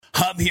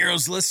Hub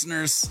Heroes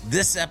listeners,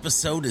 this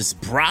episode is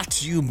brought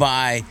to you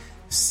by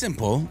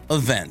Simple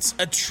Events,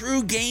 a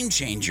true game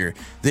changer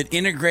that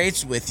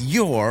integrates with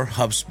your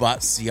HubSpot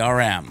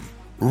CRM.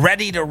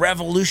 Ready to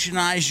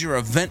revolutionize your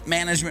event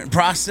management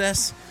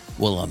process?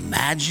 Well,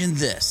 imagine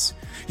this.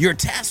 You're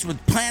tasked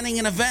with planning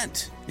an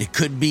event. It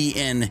could be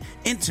an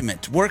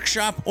intimate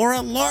workshop or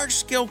a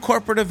large-scale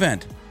corporate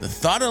event. The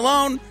thought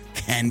alone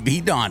can be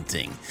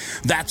daunting.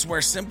 That's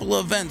where Simple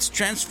Events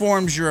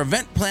transforms your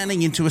event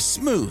planning into a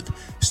smooth,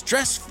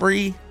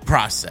 stress-free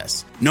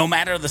process. No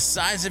matter the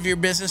size of your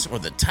business or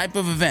the type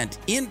of event,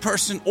 in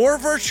person or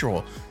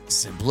virtual,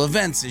 Simple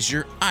Events is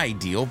your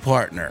ideal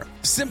partner.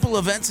 Simple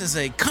Events is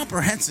a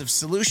comprehensive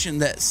solution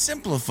that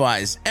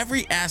simplifies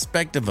every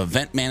aspect of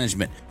event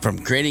management, from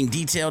creating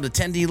detailed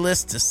attendee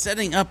lists to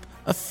setting up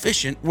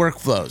efficient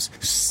workflows.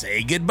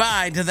 Say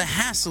goodbye to the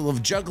hassle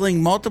of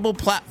juggling multiple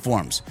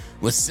platforms.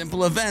 With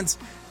Simple Events,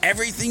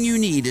 everything you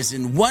need is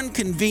in one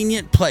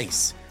convenient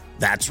place.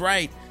 That's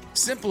right.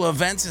 Simple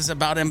Events is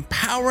about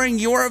empowering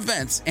your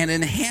events and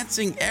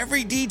enhancing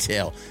every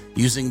detail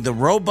using the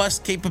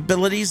robust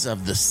capabilities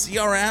of the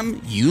CRM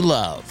you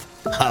love,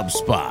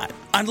 HubSpot.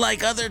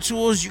 Unlike other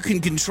tools, you can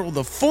control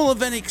the full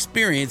event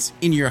experience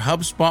in your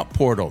HubSpot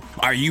portal.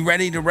 Are you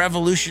ready to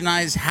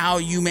revolutionize how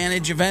you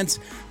manage events?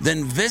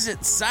 Then visit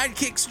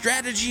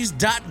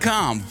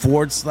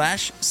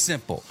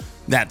sidekickstrategies.com/simple.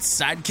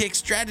 That's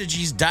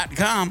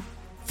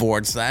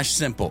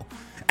sidekickstrategies.com/simple.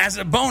 As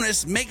a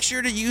bonus, make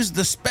sure to use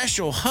the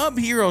special Hub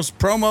Heroes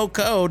promo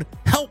code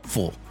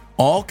HELPFUL,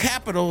 all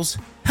capitals,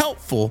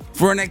 HELPFUL,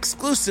 for an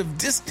exclusive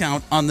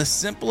discount on the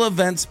Simple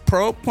Events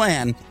Pro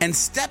plan and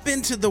step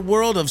into the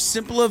world of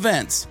Simple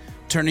Events,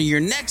 turning your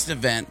next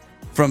event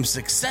from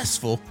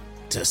successful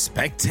to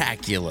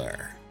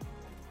spectacular.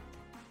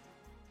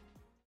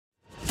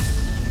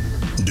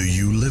 Do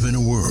you live in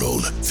a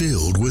world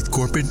filled with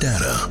corporate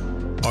data?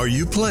 Are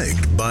you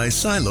plagued by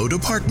silo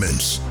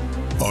departments?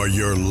 Are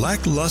your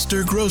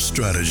lackluster growth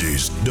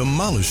strategies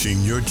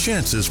demolishing your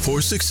chances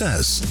for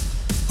success?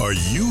 Are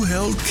you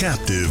held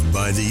captive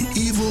by the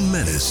evil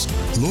menace,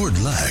 Lord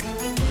Lack?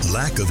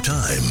 Lack of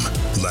time,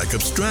 lack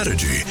of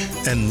strategy,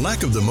 and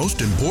lack of the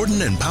most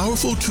important and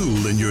powerful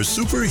tool in your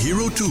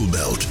superhero tool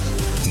belt,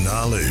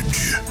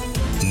 knowledge.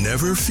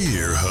 Never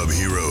fear, Hub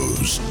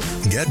Heroes.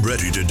 Get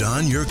ready to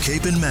don your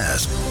cape and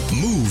mask,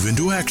 move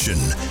into action,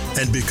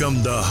 and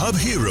become the Hub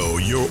Hero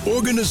your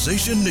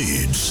organization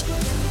needs.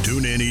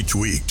 Tune in each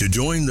week to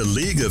join the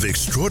League of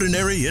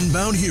Extraordinary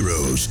Inbound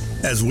Heroes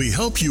as we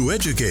help you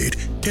educate,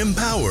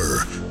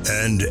 empower,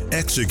 and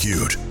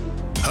execute.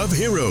 Hub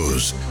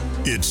Heroes,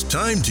 it's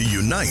time to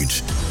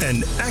unite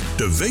and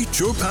activate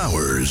your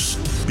powers.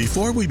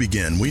 Before we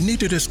begin, we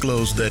need to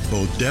disclose that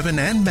both Devin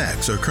and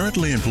Max are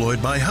currently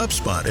employed by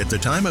HubSpot at the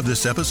time of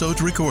this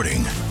episode's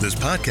recording. This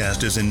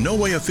podcast is in no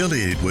way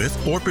affiliated with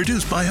or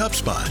produced by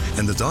HubSpot,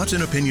 and the thoughts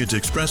and opinions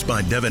expressed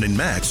by Devin and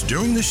Max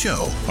during the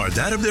show are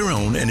that of their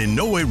own and in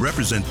no way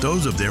represent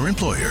those of their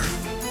employer.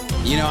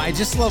 You know, I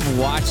just love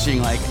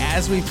watching, like,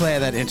 as we play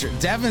that intro,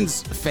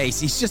 Devin's face,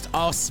 he's just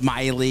all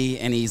smiley,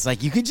 and he's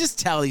like, you could just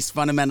tell he's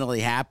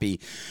fundamentally happy.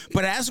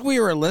 But as we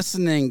were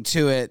listening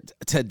to it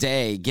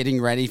today,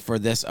 getting ready for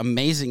this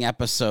amazing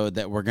episode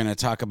that we're going to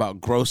talk about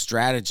growth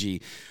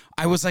strategy,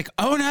 I was like,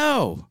 oh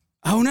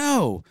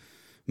no,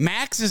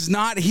 Max is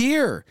not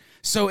here.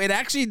 So it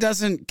actually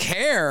doesn't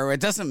care. It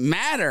doesn't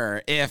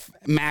matter if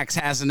Max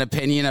has an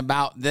opinion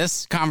about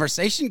this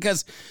conversation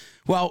because,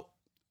 well,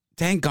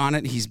 dang on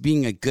it, he's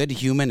being a good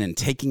human and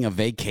taking a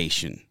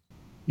vacation.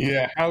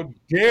 Yeah, how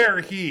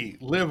dare he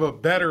live a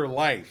better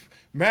life?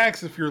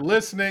 Max, if you're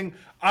listening,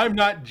 I'm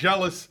not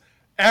jealous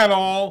at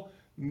all.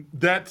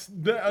 That's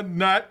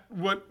not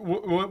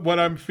what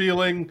I'm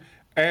feeling,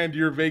 and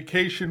your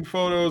vacation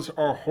photos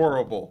are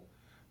horrible.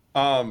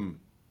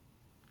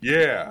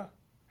 Yeah.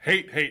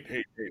 Hate.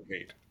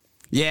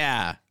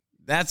 Yeah.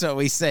 That's what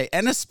we say.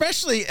 And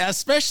especially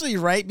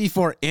right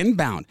before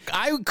inbound.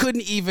 I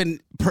couldn't even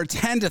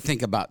pretend to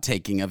think about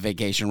taking a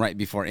vacation right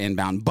before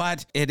inbound,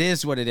 but it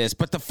is what it is.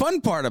 But the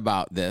fun part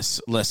about this,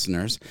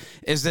 listeners,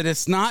 is that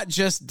it's not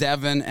just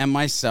Devin and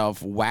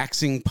myself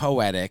waxing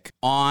poetic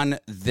on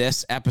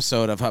this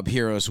episode of Hub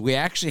Heroes. We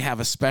actually have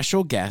a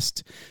special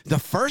guest, the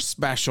first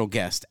special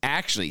guest,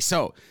 actually.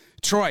 So,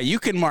 Troy, you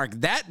can mark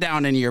that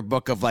down in your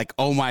book of like,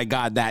 oh my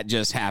God, that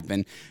just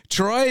happened.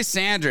 Troy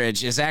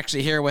Sandidge is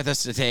actually here with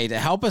us today to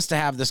help us to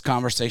have this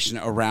conversation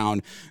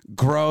around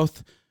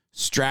growth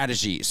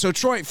strategy. So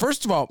Troy,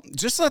 first of all,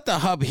 just let the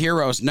Hub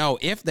Heroes know,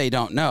 if they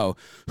don't know,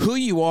 who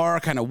you are,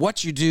 kind of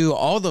what you do,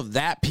 all of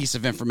that piece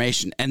of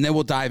information, and then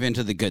we'll dive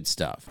into the good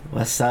stuff.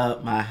 What's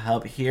up, my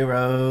Hub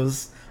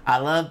Heroes? I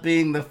love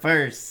being the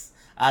first.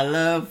 I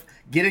love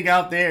getting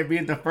out there and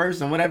being the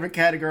first in whatever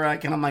category I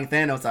can. I'm like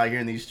Thanos out here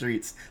in these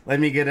streets. Let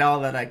me get all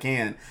that I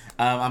can.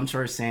 I'm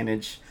Troy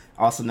Sandidge,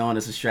 also known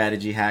as a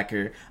strategy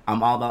hacker.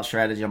 I'm all about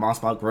strategy. I'm also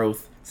about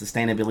growth,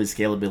 sustainability,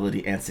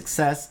 scalability, and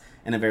success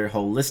in a very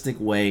holistic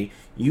way,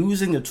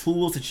 using the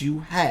tools that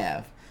you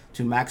have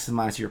to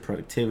maximize your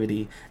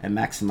productivity and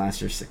maximize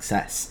your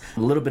success.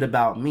 A little bit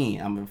about me.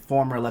 I'm a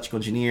former electrical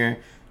engineer,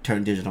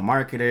 turned digital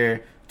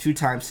marketer,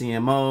 2-time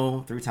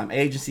CMO, 3-time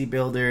agency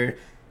builder.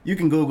 You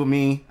can Google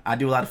me. I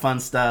do a lot of fun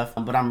stuff,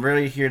 but I'm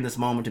really here in this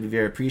moment to be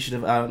very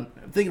appreciative.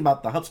 Thinking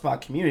about the HubSpot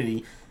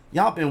community.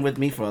 Y'all been with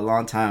me for a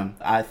long time.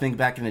 I think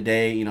back in the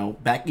day,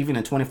 back even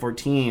in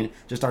 2014,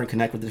 just started to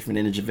connect with different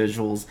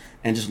individuals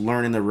and just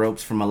learning the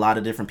ropes from a lot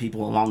of different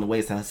people along the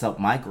way. So that's helped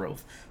my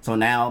growth. So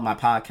now my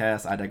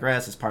podcast, I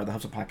Digress, is part of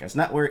the HubSpot Podcast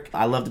Network.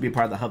 I love to be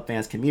part of the Hub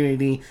fans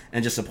community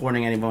and just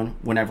supporting anyone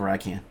whenever I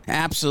can.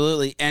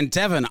 Absolutely. And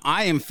Devin,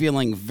 I am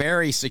feeling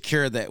very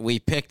secure that we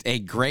picked a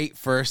great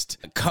first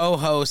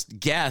co-host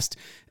guest.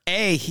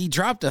 He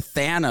dropped a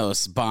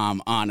Thanos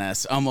bomb on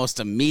us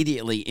almost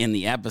immediately in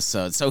the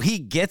episode, so he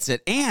gets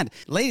it. And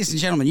ladies and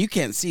gentlemen, you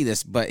can't see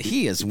this, but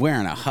he is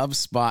wearing a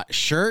HubSpot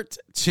shirt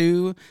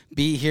to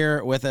be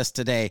here with us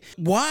today.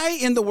 Why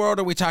in the world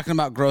are we talking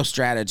about growth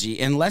strategy?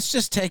 And let's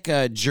just take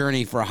a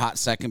journey for a hot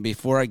second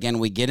before, again,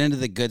 we get into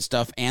the good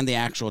stuff and the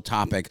actual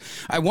topic.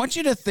 I want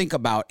you to think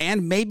about,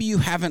 and maybe you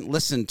haven't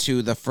listened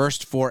to the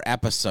first 4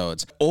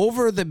 episodes.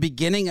 Over the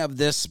beginning of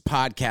this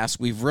podcast,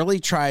 we've really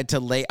tried to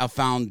lay a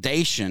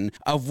foundation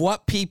of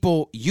what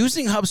people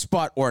using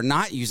HubSpot or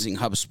not using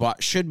HubSpot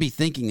should be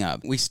thinking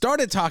of. We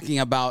started talking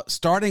about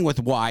starting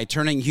with why,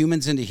 turning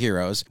humans into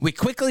heroes. We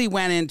quickly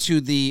went into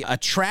the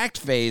attract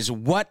phase.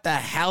 What the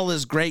hell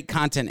is great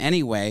content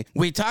anyway?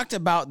 We talked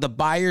about the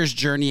buyer's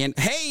journey and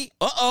hey,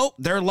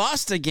 they're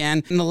lost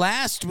again. In the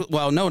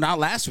not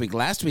last week.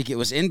 Last week it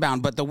was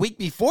inbound, but the week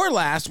before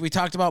last, we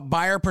talked about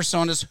buyer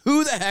personas.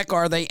 Who the heck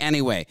are they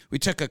anyway? We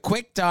took a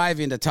quick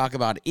dive into talk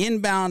about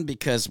inbound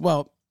because,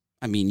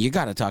 you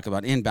got to talk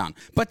about inbound.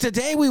 But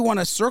today we want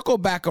to circle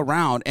back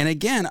around. And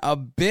again, a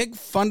big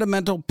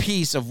fundamental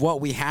piece of what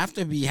we have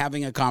to be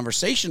having a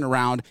conversation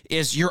around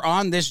is you're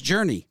on this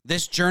journey.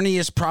 This journey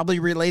is probably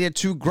related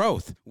to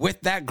growth.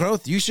 With that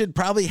growth, you should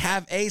probably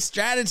have a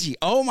strategy.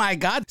 Oh my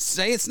God,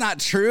 say it's not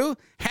true.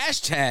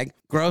 Hashtag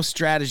growth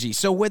strategy.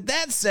 So with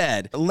that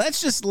said,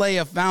 let's just lay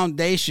a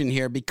foundation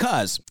here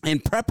because in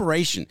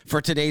preparation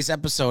for today's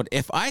episode,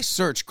 if I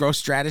search growth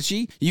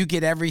strategy, you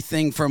get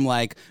everything from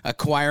like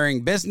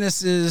acquiring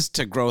businesses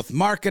to growth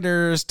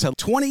marketers to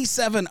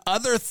 27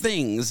 other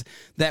things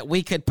that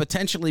we could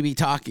potentially be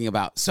talking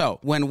about. So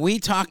when we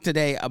talk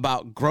today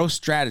about growth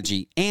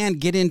strategy and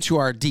get into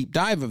our deep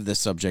dive of this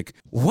subject,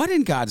 what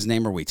in God's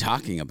name are we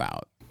talking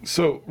about?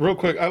 So real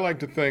quick, I like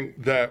to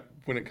think that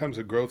when it comes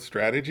to growth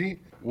strategy,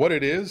 what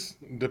it is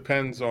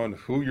depends on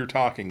who you're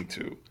talking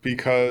to,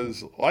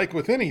 because like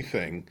with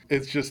anything,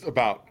 it's just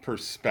about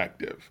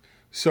perspective.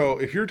 So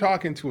if you're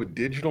talking to a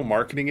digital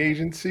marketing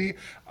agency,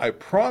 I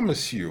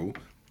promise you,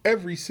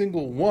 every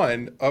single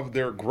one of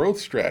their growth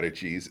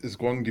strategies is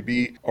going to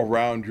be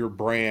around your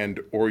brand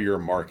or your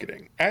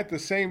marketing. At the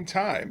same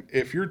time,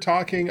 if you're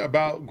talking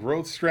about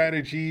growth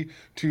strategy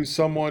to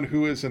someone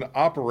who is an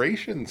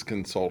operations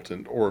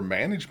consultant or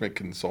management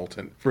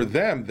consultant, for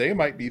them, they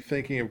might be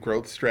thinking of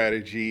growth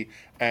strategy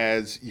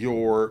as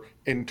your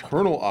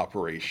internal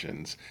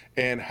operations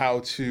and how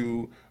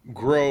to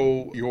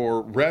grow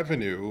your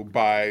revenue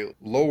by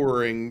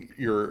lowering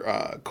your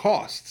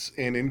costs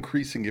and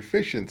increasing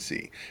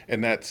efficiency.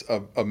 And that's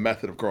a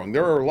method of growing.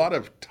 There are a lot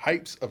of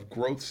types of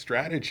growth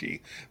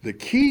strategy. The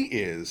key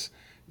is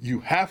you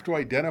have to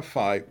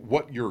identify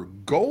what your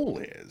goal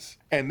is.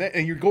 And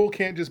your goal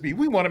can't just be,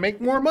 we want to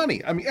make more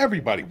money. I mean,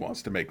 everybody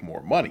wants to make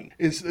more money.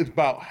 It's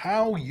about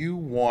how you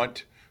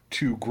want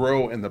to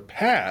grow and the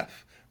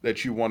path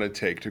that you want to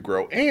take to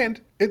grow. And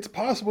it's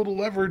possible to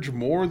leverage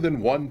more than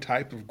one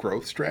type of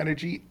growth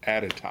strategy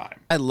at a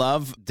time. I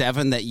love,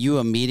 Devin, that you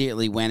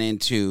immediately went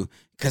into,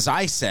 because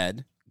I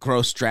said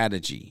growth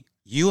strategy.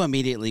 You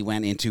immediately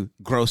went into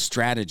growth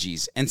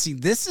strategies. And see,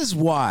 this is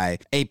why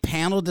a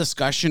panel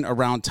discussion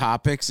around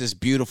topics is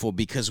beautiful,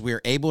 because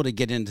we're able to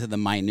get into the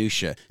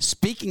minutia.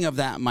 Speaking of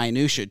that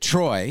minutia,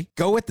 Troy,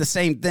 go with the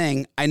same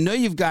thing. I know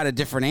you've got a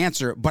different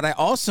answer, but I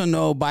also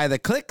know by the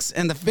clicks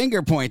and the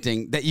finger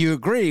pointing that you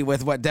agree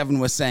with what Devin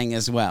was saying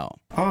as well.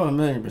 Oh,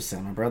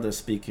 1,000,000%. My brother's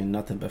speaking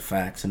nothing but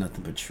facts and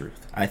nothing but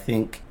truth. I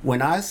think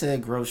when I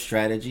said growth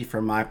strategy,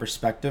 from my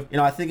perspective,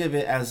 I think of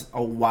it as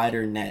a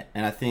wider net.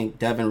 And I think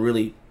Devin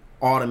really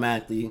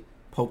automatically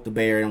poke the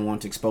bear and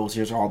want to expose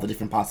here's all the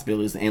different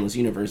possibilities, the endless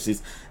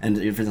universes and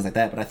different things like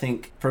that. But I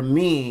think for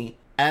me,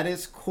 at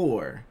its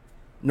core,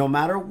 no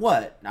matter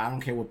what, I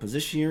don't care what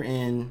position you're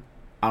in,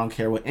 I don't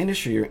care what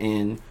industry you're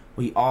in,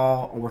 we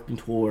all are working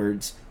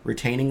towards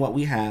retaining what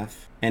we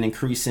have and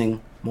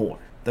increasing more.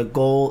 The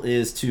goal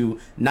is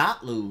to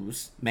not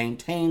lose,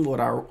 maintain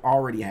what I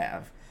already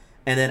have,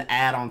 and then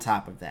add on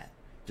top of that.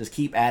 Just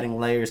keep adding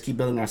layers, keep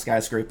building our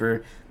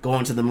skyscraper,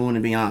 going to the moon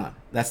and beyond.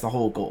 That's the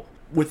whole goal.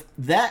 With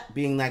that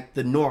being like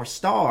the North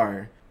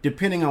Star,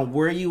 depending on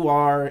where you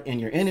are in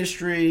your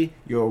industry,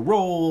 your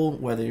role,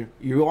 whether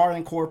you are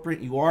in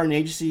corporate, you are an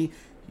agency,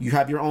 you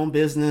have your own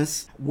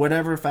business,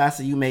 whatever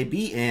facet you may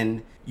be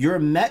in, your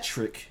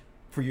metric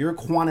for your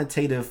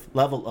quantitative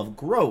level of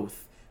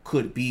growth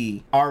could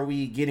be, are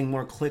we getting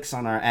more clicks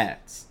on our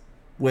ads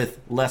with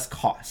less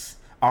costs?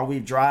 Are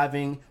we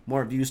driving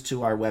more views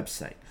to our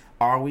website?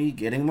 Are we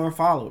getting more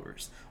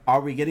followers?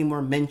 Are we getting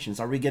more mentions?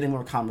 Are we getting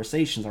more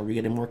conversations? Are we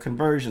getting more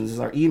conversions? Is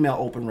our email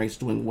open rates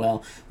doing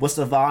well? What's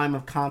the volume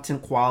of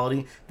content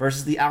quality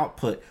versus the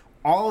output?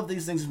 All of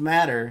these things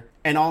matter,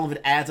 and all of it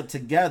adds up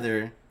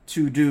together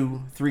to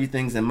do three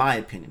things, in my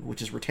opinion,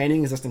 which is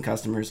retaining existing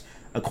customers,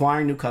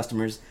 acquiring new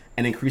customers,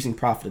 and increasing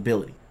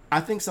profitability. I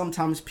think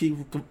sometimes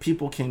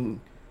people can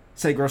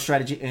say growth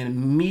strategy and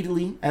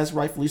immediately, as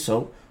rightfully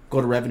so,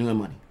 go to revenue and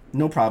money.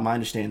 No problem. I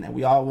understand that.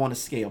 We all want to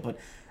scale. But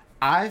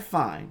I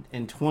find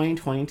in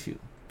 2022,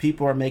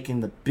 people are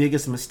making the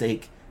biggest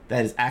mistake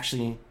that is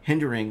actually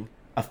hindering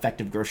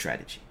effective growth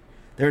strategy.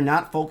 They're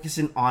not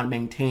focusing on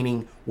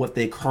maintaining what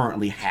they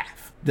currently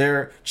have.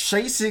 They're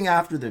chasing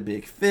after the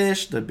big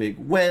fish, the big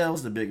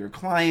whales, the bigger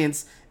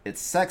clients.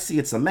 It's sexy,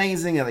 it's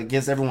amazing, and it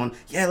gives everyone,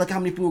 yeah, look how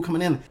many people are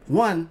coming in.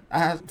 One, I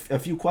have a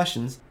few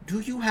questions.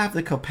 Do you have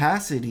the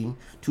capacity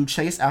to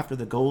chase after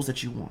the goals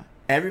that you want?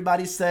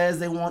 Everybody says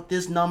they want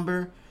this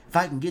number. If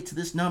I can get to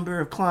this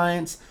number of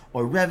clients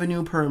or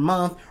revenue per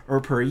month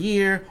or per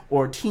year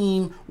or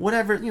team,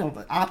 whatever,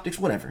 the optics,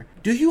 whatever.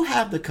 Do you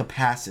have the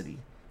capacity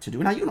to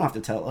do it? Now, you don't have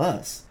to tell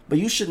us, but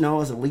you should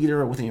know as a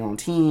leader within your own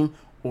team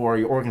or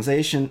your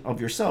organization of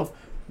yourself,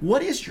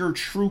 what is your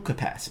true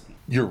capacity?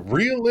 You're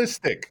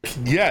realistic.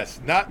 Yes,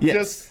 not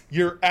just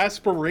your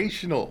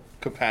aspirational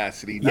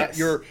capacity, not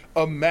your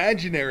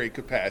imaginary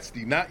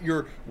capacity, not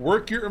your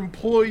work your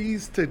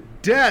employees to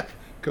death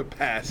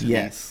capacity.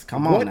 Yes,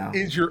 come on now. What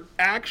is your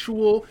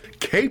actual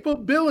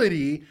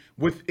capability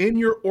within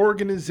your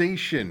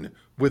organization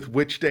with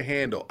which to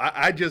handle?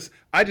 I just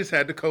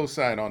had to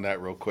co-sign on that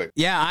real quick.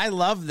 Yeah, I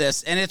love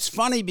this. And it's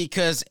funny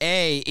because,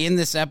 in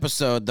this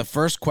episode, the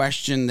first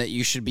question that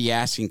you should be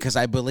asking, because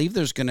I believe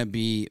there's going to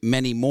be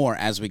many more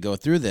as we go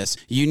through this,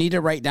 you need to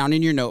write down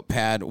in your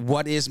notepad,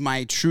 what is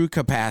my true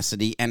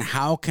capacity and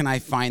how can I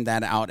find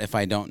that out if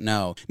I don't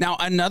know? Now,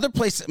 another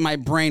place that my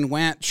brain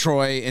went,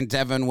 Troy and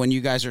Devin, when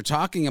you guys are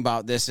talking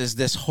about this, is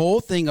this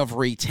whole thing of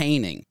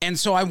retaining. And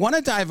so I want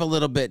to dive a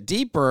little bit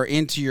deeper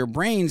into your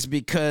brains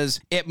because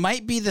it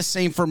might be the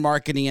same for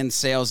marketing and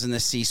sales in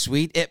the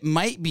C-suite. It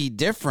might be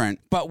different,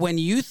 but when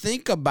you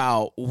think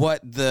about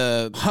what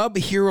the Hub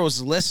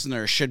Heroes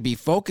listener should be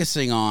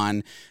focusing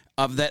on,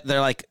 of that, they're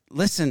like,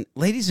 listen,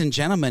 ladies and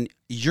gentlemen,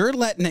 you're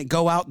letting it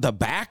go out the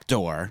back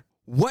door.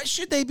 What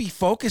should they be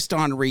focused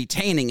on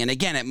retaining? And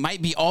again, it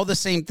might be all the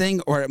same thing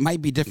or it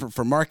might be different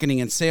for marketing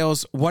and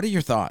sales. What are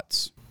your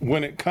thoughts?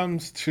 When it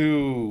comes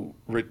to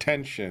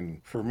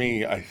retention, for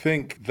me, I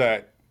think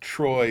that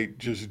Troy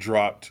just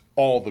dropped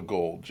all the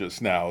gold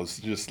just now. It's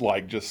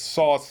just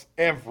sauce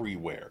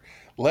everywhere,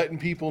 letting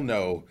people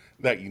know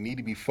that you need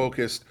to be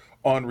focused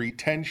on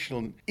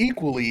retention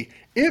equally,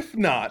 if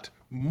not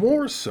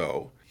more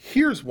so.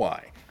 Here's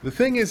why. The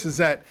thing is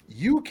that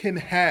you can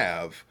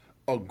have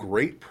a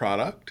great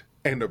product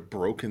and a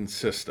broken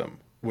system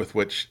with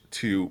which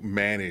to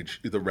manage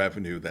the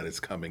revenue that is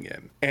coming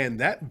in. And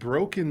that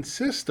broken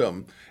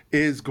system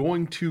is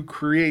going to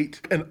create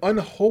an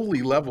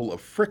unholy level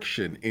of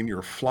friction in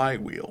your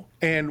flywheel.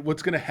 And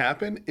what's going to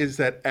happen is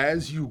that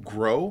as you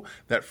grow,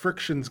 that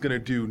friction's going to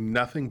do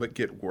nothing but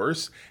get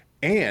worse,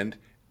 and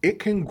it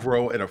can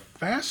grow at a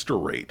faster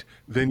rate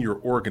than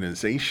your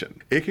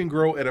organization. It can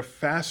grow at a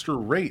faster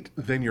rate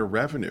than your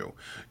revenue.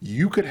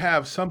 You could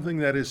have something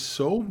that is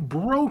so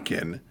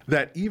broken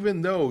that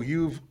even though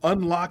you've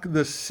unlocked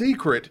the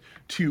secret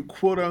to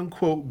quote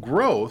unquote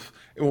growth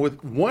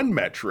with one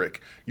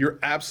metric, you're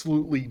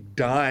absolutely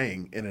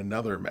dying in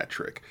another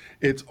metric.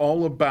 It's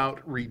all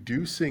about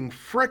reducing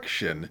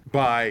friction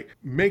by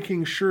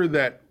making sure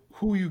that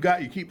who you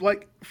got, you keep.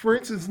 Like, for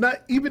instance,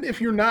 not even if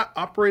you're not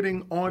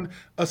operating on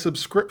a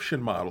subscription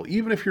model,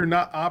 even if you're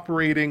not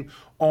operating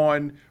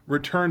on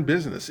return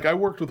business. I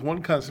worked with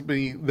one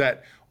company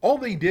that all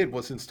they did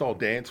was install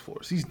dance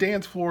floors. These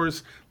dance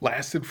floors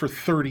lasted for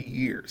 30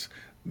 years.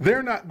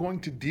 They're not going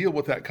to deal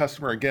with that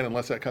customer again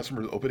unless that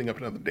customer is opening up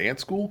another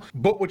dance school.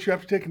 But what you have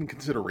to take into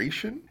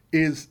consideration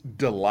is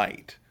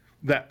delight.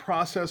 That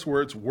process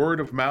where it's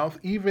word of mouth,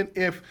 even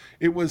if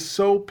it was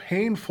so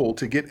painful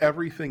to get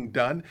everything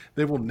done,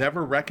 they will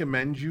never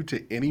recommend you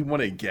to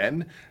anyone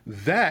again.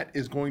 That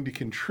is going to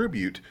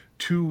contribute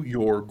to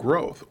your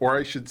growth, or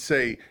I should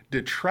say,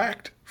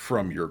 detract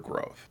from your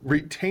growth.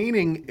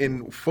 Retaining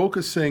and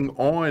focusing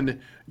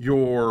on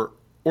your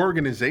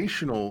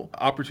organizational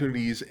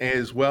opportunities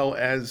as well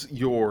as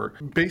your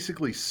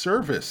basically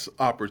service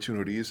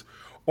opportunities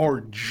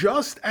are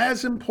just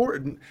as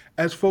important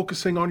as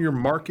focusing on your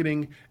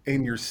marketing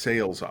and your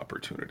sales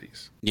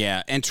opportunities.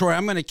 Yeah, and Troy,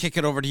 I'm going to kick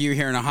it over to you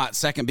here in a hot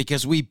second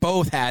because we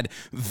both had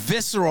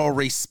visceral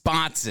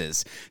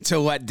responses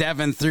to what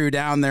Devin threw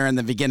down there in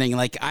the beginning.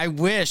 Like, I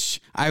wish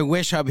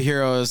Hub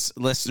Heroes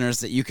listeners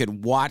that you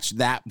could watch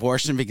that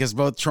portion, because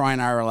both Troy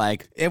and I were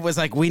like, it was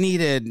like we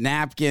needed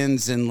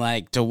napkins and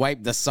like to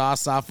wipe the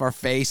sauce off our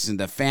face and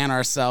to fan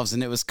ourselves,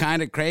 and it was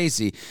kind of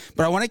crazy.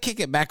 But I want to kick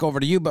it back over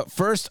to you. But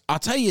first, I'll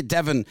tell you,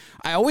 Devin, Devin,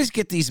 I always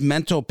get these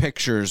mental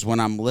pictures when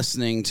I'm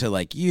listening to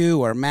like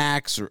you or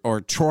Max or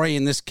Troy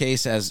in this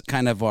case as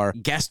kind of our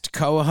guest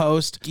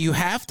co-host. You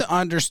have to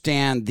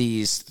understand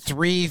these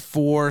 3,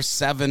 4,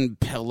 7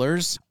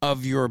 pillars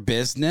of your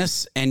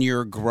business and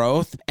your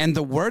growth. And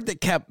the word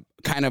that kept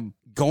kind of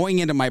going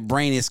into my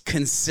brain is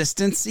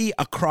consistency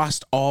across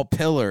all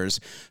pillars,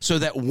 so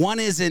that one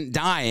isn't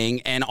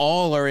dying and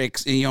all are,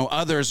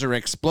 others are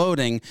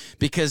exploding,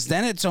 because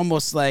then it's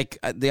almost like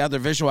the other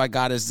visual I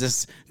got is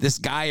this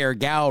guy or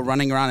gal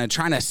running around and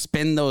trying to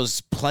spin those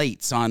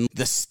plates on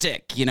the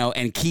stick,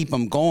 and keep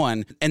them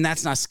going. And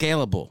that's not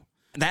scalable.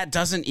 That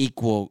doesn't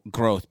equal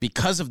growth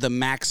because of the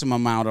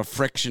maximum amount of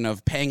friction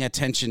of paying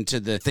attention to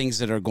the things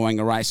that are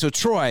going awry. So,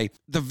 Troy,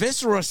 the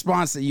visceral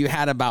response that you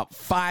had about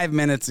 5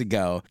 minutes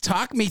ago,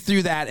 talk me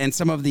through that and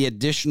some of the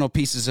additional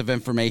pieces of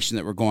information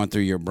that were going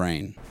through your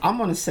brain. I'm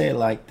going to say it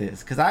like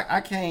this, because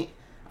I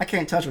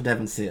can't touch what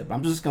Devin said.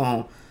 I'm just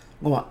going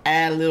to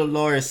add a little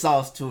lawyer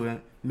sauce to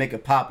it, make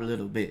it pop a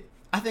little bit.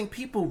 I think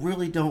people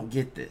really don't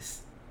get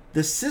this.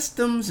 The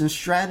systems and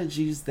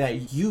strategies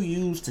that you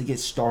use to get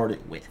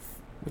started with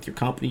your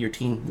company, your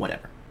team,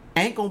 whatever,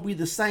 ain't gonna be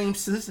the same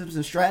systems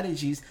and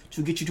strategies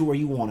to get you to where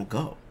you want to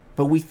go.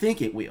 But we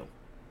think it will.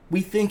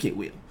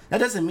 That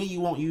doesn't mean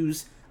you won't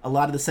use a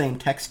lot of the same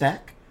tech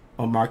stack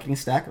or marketing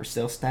stack or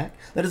sales stack.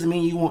 That doesn't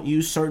mean you won't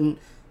use certain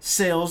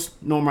sales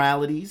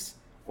normalities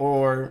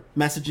or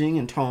messaging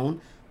and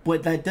tone.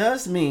 But that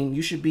does mean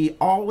you should be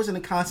always in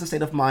a constant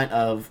state of mind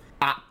of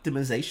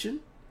optimization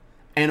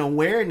and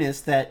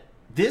awareness that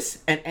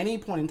this at any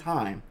point in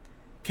time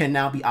can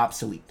now be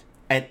obsolete.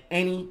 At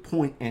any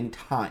point in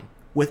time,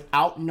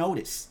 without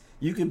notice.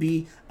 You could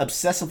be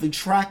obsessively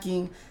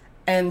tracking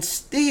and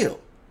still,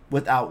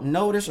 without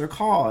notice or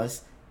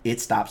cause, it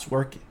stops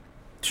working.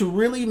 To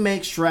really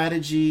make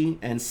strategy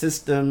and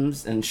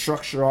systems and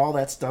structure, all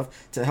that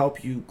stuff to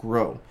help you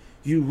grow,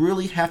 you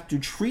really have to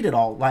treat it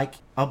all like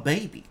a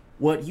baby.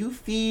 What you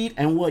feed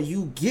and what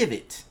you give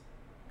it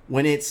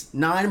when it's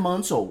 9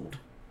 months old,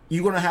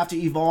 you're going to have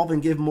to evolve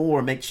and give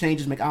more, make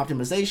changes, make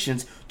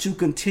optimizations to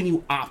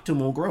continue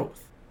optimal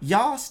growth.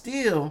 Y'all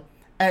still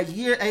at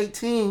year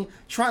 18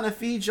 trying to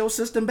feed your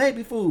system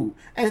baby food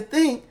and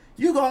think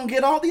you're going to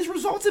get all these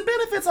results and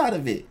benefits out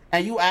of it.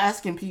 And you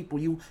asking people,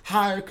 you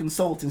hire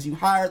consultants, you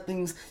hire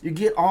things, you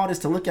get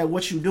artists to look at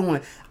what you're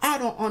doing. I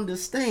don't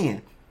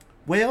understand.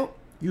 Well,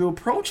 you're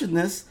approaching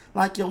this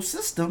like your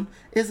system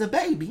is a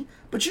baby,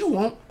 but you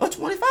want a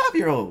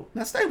 25-year-old.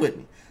 Now stay with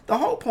me. The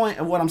whole point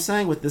of what I'm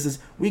saying with this is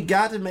we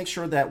got to make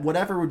sure that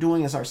whatever we're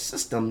doing as our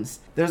systems,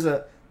 there's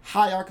a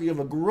hierarchy of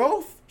a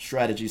growth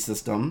strategy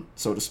system,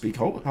 so to speak,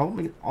 hold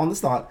me on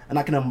this thought, and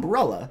like an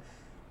umbrella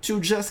to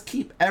just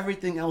keep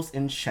everything else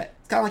in check.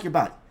 It's kind of like your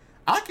body.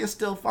 I can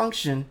still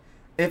function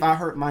if I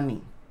hurt my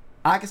knee.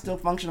 I can still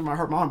function if I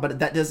hurt my arm, but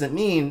that doesn't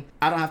mean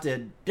I don't have to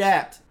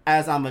adapt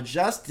as I'm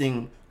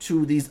adjusting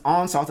to these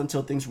onslaughts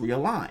until things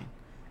realign.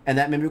 And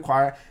that may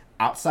require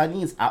outside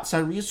needs,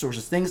 outside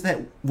resources, things that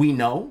we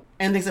know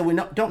and things that we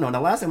don't know.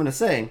 Now, last thing I'm going to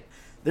say,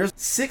 there's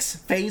 6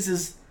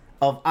 phases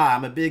of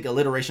I'm a big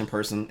alliteration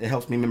person. It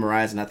helps me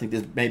memorize, and I think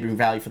this may bring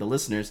value for the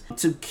listeners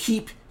to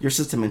keep your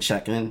system in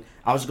check. And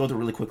I'll just go through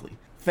really quickly.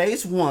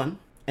 Phase 1,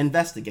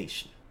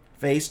 investigation.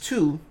 Phase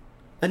 2,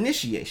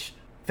 initiation.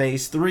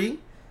 Phase 3,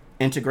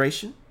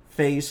 integration.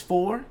 Phase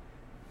 4,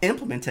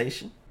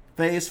 implementation.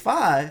 Phase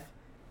 5,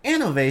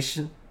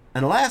 innovation.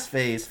 And the last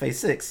phase, phase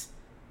 6,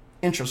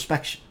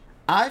 introspection.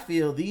 I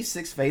feel these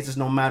 6 phases,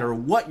 no matter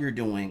what you're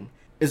doing,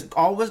 is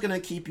always going to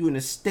keep you in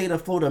a state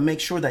of flow to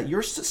make sure that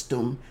your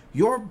system,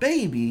 your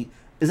baby,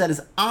 is at its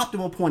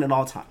optimal point at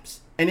all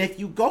times. And if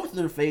you go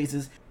through the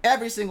phases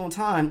every single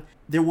time,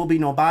 there will be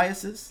no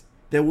biases.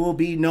 There will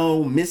be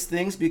no missed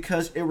things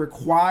because it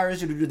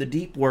requires you to do the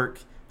deep work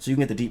so you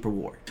can get the deep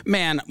reward.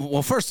 Man,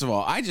 well, first of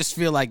all, I just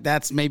feel like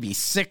that's maybe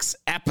 6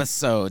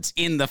 episodes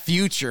in the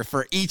future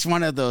for each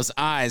one of those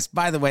eyes.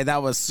 By the way,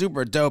 that was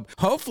super dope.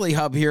 Hopefully,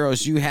 Hub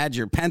Heroes, you had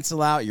your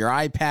pencil out, your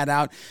iPad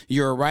out,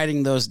 you're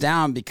writing those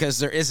down because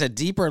there is a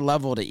deeper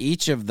level to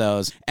each of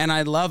those, and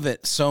I love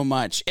it so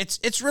much.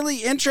 It's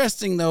really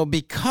interesting, though,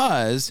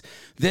 because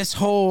this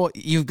whole,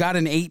 you've got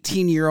an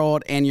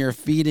 18-year-old and you're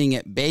feeding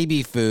it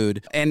baby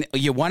food, and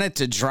you want it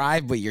to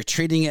drive, but you're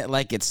treating it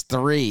like it's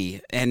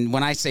 3. And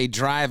when I say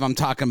drive, I'm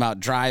talking about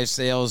drive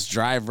sales,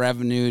 drive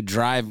revenue,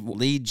 drive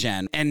lead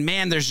gen. And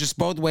man, there's just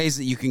both ways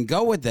that you can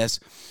go with this.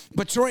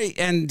 But Troy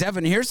and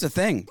Devin, here's the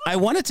thing. I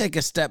want to take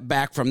a step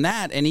back from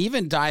that and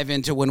even dive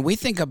into when we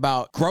think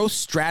about growth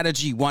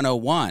strategy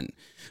 101.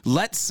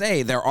 Let's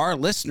say there are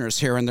listeners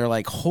here and they're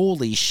like,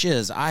 holy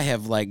shiz, I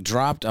have like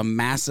dropped a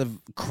massive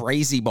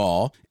crazy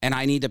ball and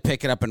I need to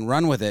pick it up and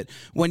run with it.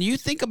 When you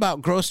think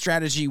about growth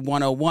strategy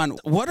 101,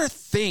 what are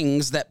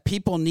things that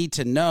people need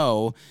to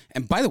know?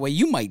 And by the way,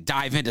 you might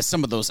dive into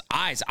some of those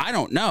eyes. I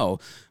don't know.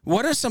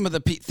 What are some of the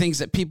things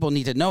that people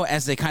need to know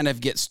as they kind of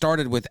get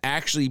started with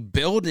actually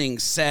building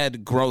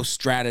said growth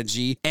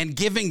strategy and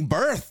giving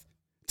birth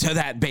to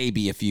that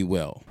baby, if you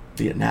will?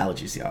 The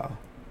analogies, y'all.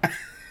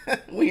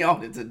 We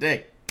own it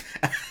today.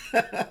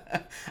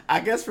 I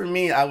guess for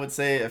me, I would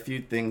say a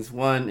few things.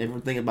 One, if we're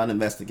thinking about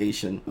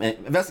investigation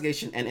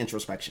and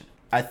introspection,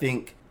 I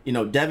think,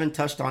 Devin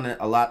touched on it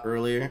a lot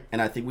earlier,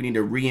 and I think we need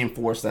to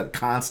reinforce that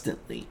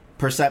constantly.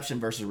 Perception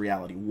versus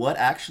reality. What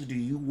actually do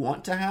you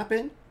want to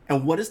happen?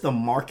 And what is the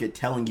market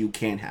telling you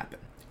can happen?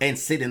 And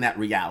sit in that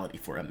reality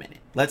for a minute.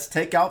 Let's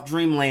take out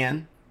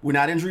Dreamland. We're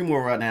not in Dream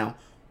World right now.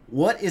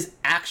 What is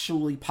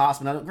actually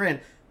possible? Now,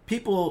 granted,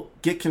 people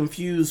get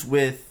confused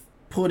with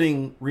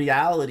putting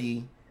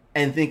reality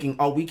and thinking,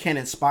 oh, we can't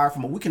inspire for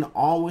more. We can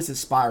always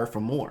inspire for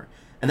more.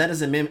 And that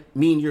doesn't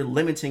mean you're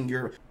limiting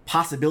your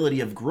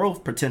possibility of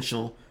growth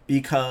potential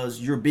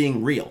because you're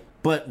being real.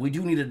 But we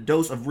do need a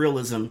dose of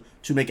realism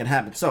to make it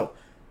happen. So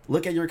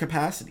look at your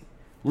capacity.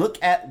 Look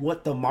at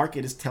what the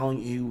market is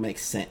telling you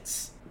makes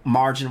sense.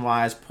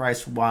 Margin-wise,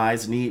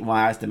 price-wise,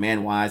 need-wise,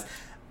 demand-wise.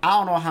 I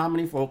don't know how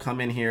many folk come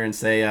in here and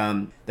say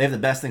they have the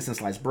best thing since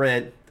sliced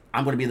bread.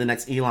 I'm going to be the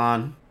next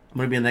Elon. I'm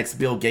going to be the next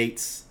Bill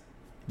Gates.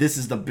 This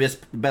is the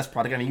best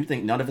product. I mean, you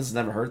think none of us has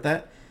ever heard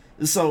that?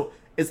 So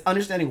it's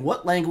understanding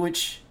what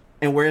language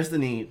and where's the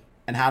need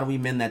and how do we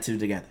mend that two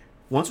together.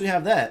 Once we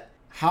have that,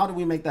 how do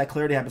we make that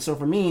clarity happen? So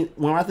for me,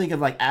 when I think of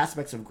like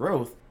aspects of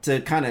growth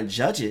to kind of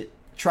judge it,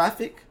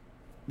 traffic,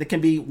 that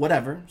can be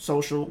whatever,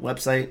 social,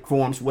 website,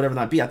 forums, whatever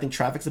that be. I think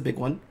traffic's a big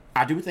one.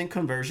 I do think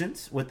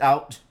conversions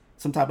without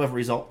some type of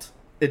result,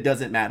 it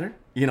doesn't matter.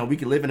 We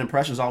can live in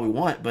impressions all we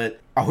want, but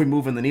are we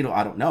moving the needle?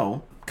 I don't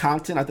know.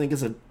 Content, I think,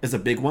 is a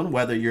big one,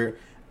 whether you're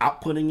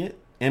outputting it,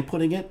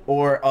 inputting it,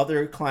 or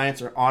other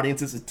clients or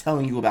audiences is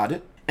telling you about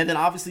it. And then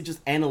obviously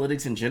just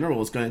analytics in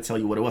general is going to tell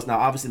you what it was. Now,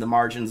 obviously the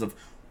margins of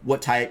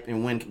what type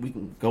and when, we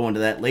can go into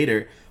that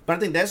later. But I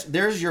think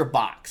there's your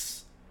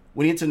box.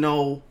 We need to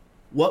know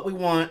what we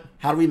want,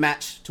 how do we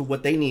match to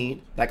what they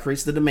need, that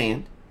creates the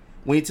demand.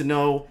 We need to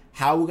know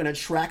how we're going to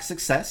track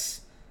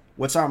success,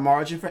 what's our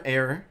margin for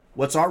error,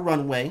 what's our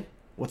runway,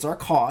 what's our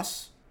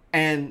costs,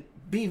 and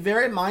be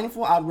very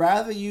mindful. I'd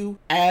rather you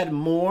add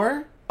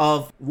more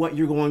of what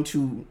you're going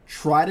to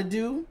try to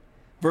do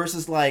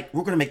versus like,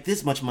 we're going to make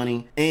this much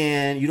money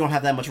and you don't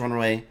have that much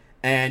runway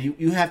and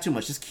you have too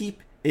much. Just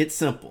keep it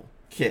simple.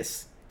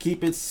 KISS.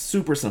 Keep it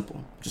super simple.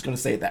 I'm just going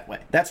to say it that way.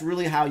 That's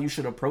really how you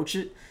should approach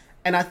it.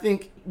 And I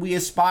think we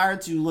aspire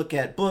to look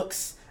at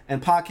books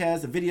and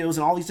podcasts and videos and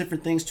all these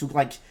different things to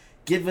like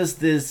give us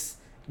this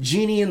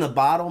genie in the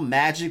bottle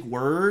magic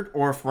word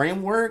or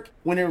framework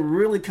when it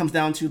really comes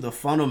down to the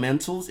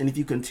fundamentals. And if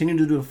you continue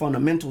to do the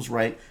fundamentals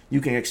right, you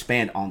can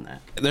expand on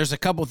that. There's a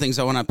couple things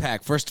I want to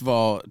unpack. First of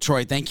all,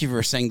 Troy, thank you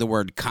for saying the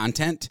word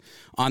content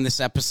on this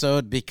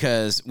episode,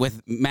 because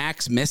with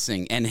Max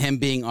missing and him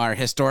being our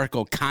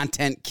historical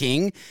content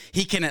king,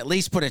 he can at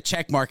least put a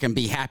check mark and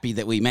be happy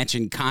that we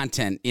mentioned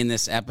content in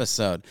this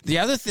episode. The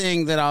other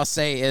thing that I'll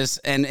say is,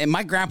 and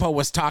my grandpa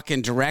was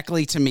talking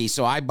directly to me,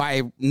 so I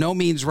by no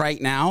means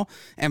right now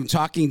am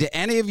talking to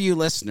any of you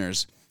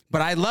listeners,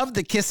 but I love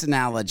the KISS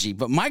analogy.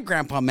 But my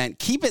grandpa meant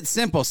keep it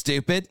simple,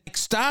 stupid.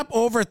 Stop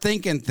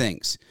overthinking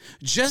things.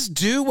 Just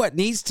do what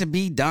needs to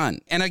be done.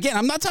 And again,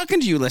 I'm not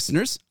talking to you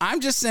listeners. I'm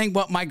just saying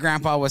what my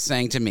grandpa was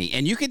saying to me.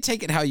 And you can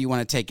take it how you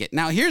want to take it.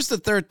 Now, here's the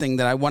third thing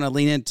that I want to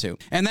lean into.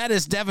 And that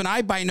is, Devin,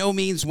 I by no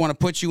means want to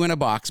put you in a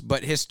box,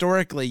 but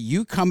historically,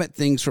 you come at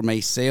things from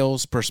a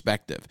sales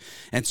perspective.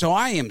 And so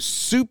I am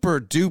super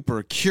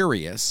duper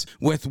curious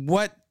with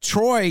what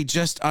Troy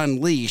just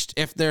unleashed,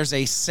 if there's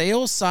a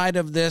sales side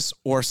of this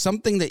or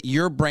something that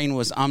your brain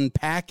was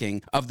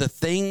unpacking of the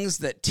things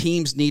that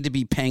teams need to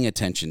be paying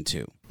attention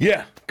to.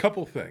 Yeah, a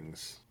couple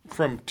things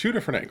from two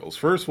different angles.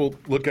 First, we'll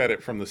look at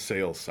it from the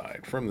sales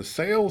side. From the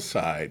sales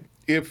side,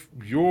 if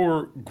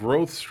your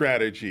growth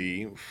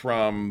strategy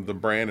from the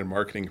brand and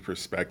marketing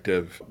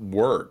perspective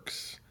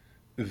works,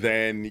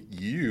 then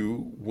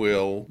you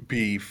will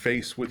be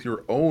faced with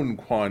your own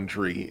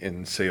quandary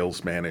in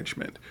sales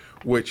management,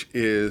 which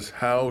is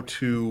how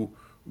to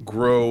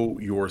grow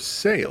your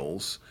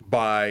sales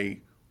by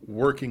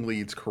working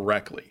leads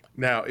correctly.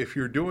 Now, if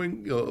you're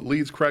doing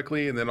leads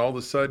correctly and then all of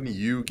a sudden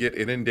you get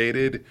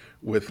inundated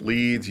with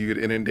leads, you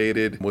get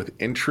inundated with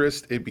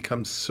interest, it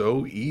becomes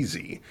so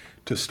easy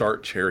to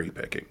start cherry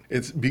picking.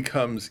 It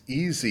becomes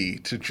easy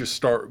to just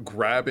start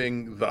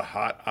grabbing the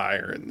hot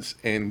irons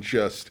and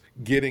just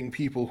getting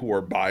people who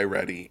are buy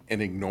ready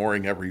and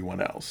ignoring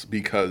everyone else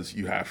because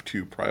you have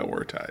to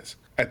prioritize.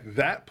 At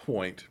that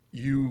point,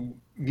 you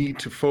need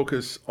to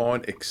focus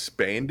on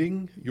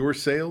expanding your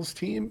sales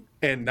team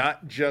and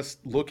not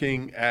just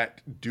looking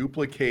at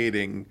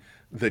duplicating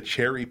the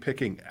cherry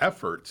picking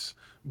efforts,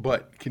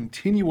 but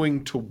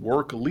continuing to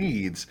work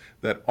leads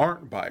that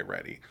aren't buy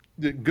ready.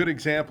 The good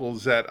example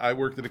is that I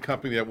worked at a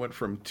company that went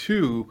from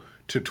 2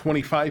 to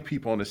 25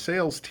 people on a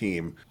sales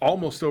team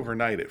almost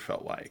overnight, it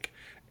felt like.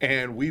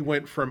 And we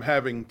went from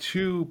having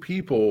 2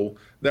 people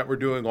that were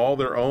doing all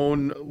their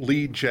own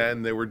lead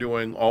gen, they were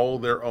doing all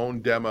their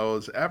own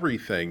demos,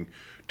 everything,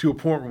 to a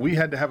point where we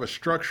had to have a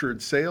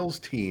structured sales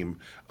team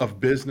of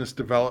business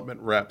development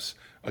reps,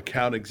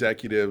 account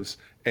executives,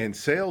 and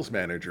sales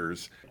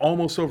managers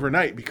almost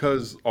overnight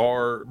because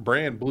our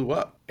brand blew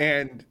up.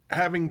 And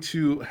having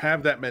to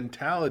have that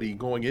mentality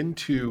going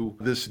into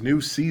this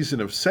new season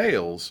of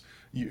sales,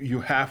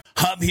 you have.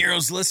 Hub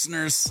Heroes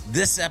listeners,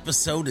 this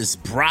episode is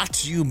brought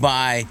to you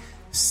by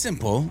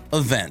Simple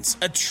Events,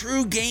 a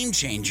true game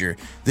changer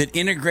that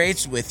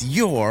integrates with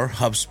your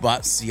HubSpot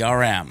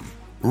CRM.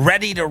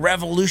 Ready to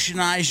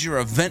revolutionize your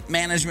event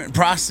management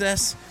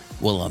process?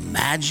 Well,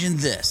 imagine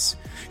this.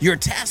 You're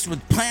tasked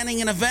with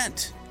planning an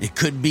event. It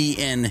could be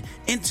an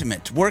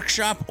intimate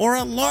workshop or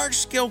a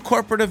large-scale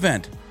corporate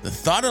event. The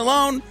thought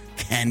alone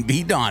can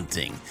be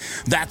daunting.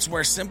 That's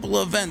where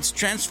Simple Events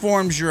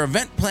transforms your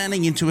event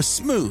planning into a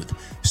smooth,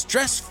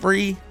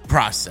 stress-free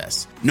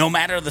process. No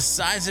matter the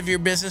size of your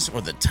business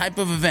or the type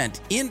of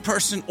event, in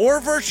person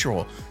or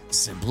virtual,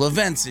 Simple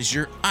Events is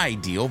your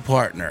ideal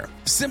partner.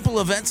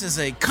 Simple Events is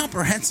a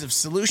comprehensive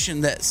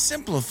solution that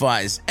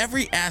simplifies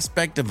every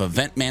aspect of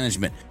event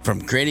management,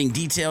 from creating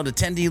detailed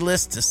attendee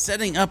lists to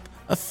setting up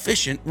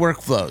efficient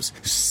workflows.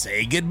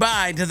 Say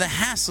goodbye to the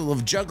hassle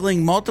of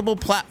juggling multiple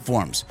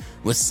platforms.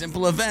 With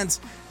Simple Events,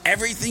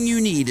 everything you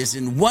need is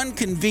in one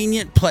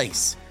convenient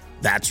place.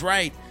 That's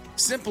right.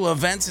 Simple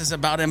Events is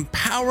about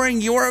empowering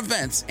your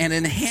events and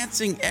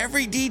enhancing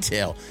every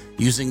detail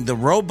using the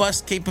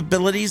robust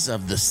capabilities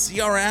of the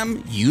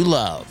CRM you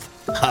love,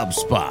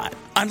 HubSpot.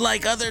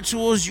 Unlike other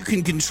tools, you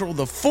can control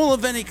the full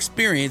event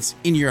experience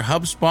in your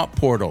HubSpot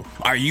portal.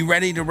 Are you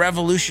ready to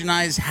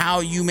revolutionize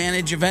how you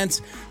manage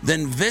events?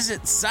 Then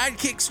visit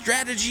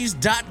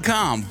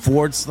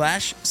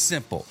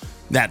sidekickstrategies.com/simple.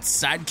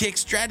 That's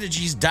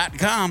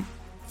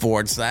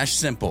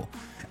sidekickstrategies.com/simple.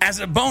 As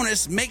a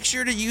bonus, make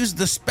sure to use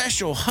the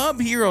special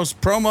Hub Heroes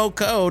promo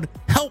code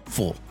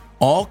HELPFUL,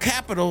 all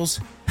capitals,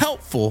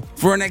 HELPFUL,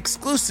 for an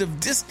exclusive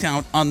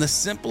discount on the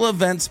Simple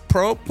Events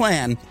Pro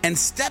plan and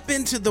step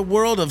into the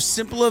world of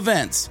Simple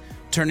Events,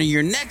 turning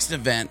your next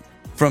event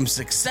from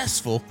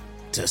successful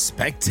to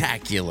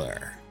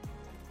spectacular.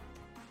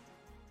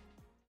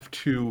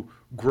 To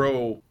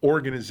grow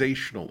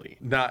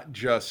organizationally, not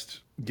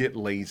just get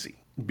lazy,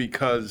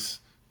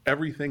 because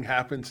everything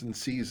happens in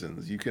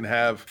seasons. You can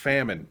have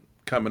famine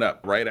coming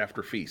up right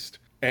after feast.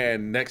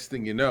 And next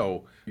thing you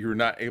know, you're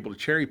not able to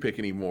cherry pick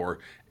anymore.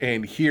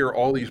 And here,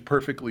 all these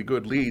perfectly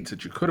good leads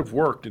that you could have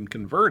worked and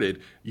converted,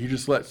 you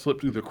just let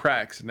slip through the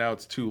cracks. And now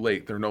it's too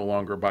late. They're no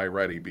longer buy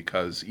ready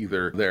because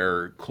either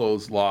they're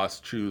closed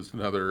lost, choose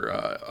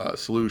another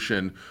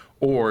solution,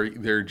 or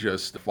they're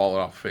just falling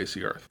off the face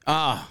of the earth.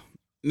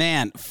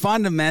 Man,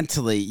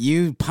 fundamentally,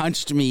 you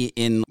punched me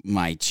in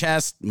my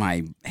chest,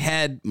 my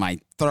head, my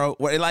throat.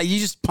 Like, you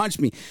just punched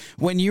me.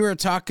 When you were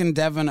talking,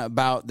 Devin,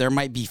 about there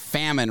might be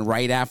famine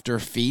right after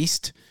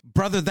feast,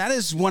 brother, that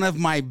is one of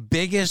my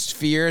biggest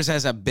fears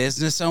as a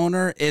business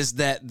owner, is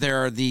that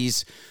there are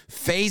these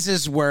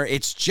phases where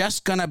it's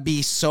just going to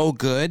be so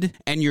good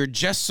and you're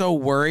just so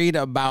worried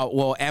about,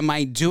 well, am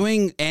I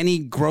doing any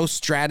growth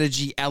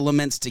strategy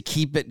elements to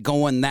keep it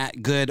going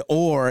that good,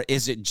 or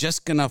is it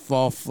just going to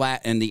fall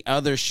flat and the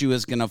other shoe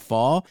is going to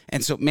fall?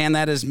 And so, man,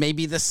 that is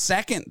maybe the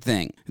second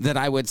thing that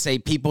I would say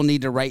people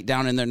need to write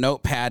down in their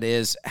notepad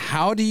is,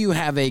 how do you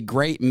have a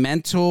great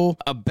mental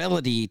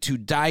ability to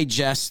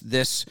digest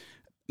this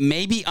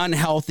maybe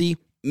unhealthy,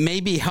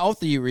 maybe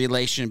healthy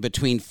relation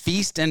between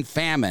feast and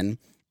famine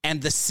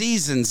and the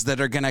seasons that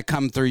are going to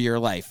come through your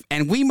life?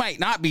 And we might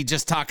not be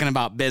just talking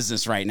about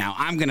business right now.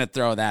 I'm going to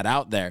throw that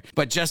out there,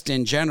 but just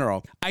in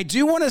general. I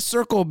do want to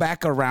circle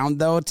back around,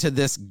 though, to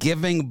this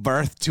giving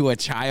birth to a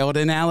child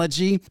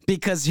analogy,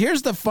 because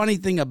here's the funny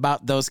thing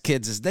about those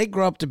kids is they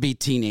grow up to be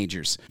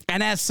teenagers.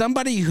 And as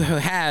somebody who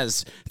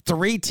has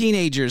 3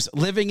 teenagers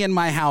living in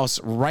my house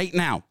right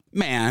now,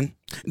 man,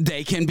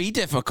 they can be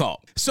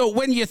difficult. So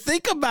when you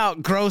think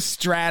about growth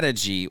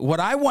strategy,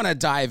 what I want to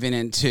dive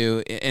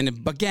into, and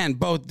again,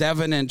 both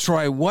Devin and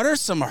Troy, what are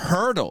some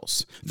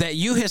hurdles that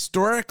you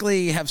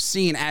historically have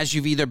seen as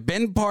you've either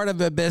been part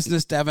of a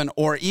business, Devin,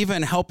 or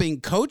even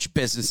helping coach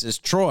businesses,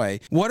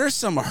 Troy? What are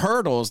some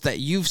hurdles that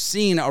you've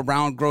seen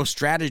around growth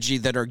strategy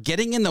that are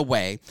getting in the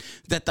way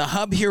that the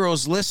Hub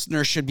Heroes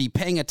listener should be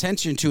paying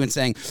attention to and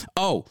saying,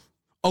 oh,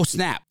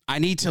 snap, I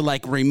need to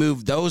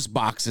remove those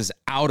boxes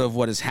out of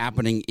what is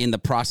happening in the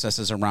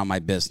processes around my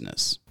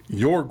business?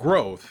 Your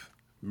growth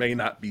may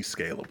not be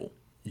scalable.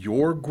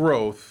 Your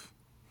growth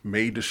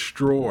may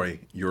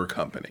destroy your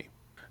company.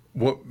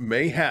 What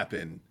may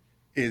happen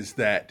is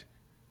that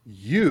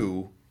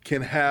you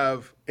can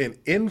have an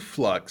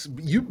influx.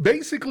 You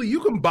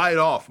can bite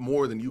off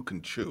more than you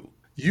can chew.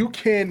 You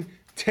can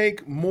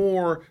take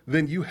more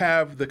than you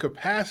have the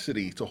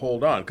capacity to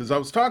hold on. Because I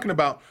was talking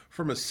about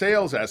from a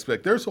sales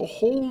aspect, there's a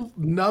whole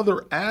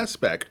nother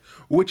aspect,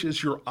 which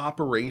is your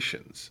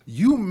operations.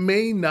 You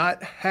may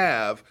not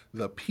have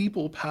the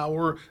people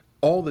power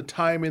all the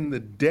time in the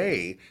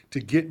day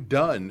to get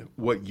done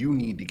what you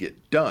need to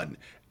get done.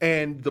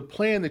 And the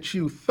plan that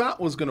you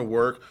thought was going to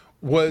work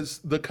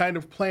was the kind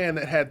of plan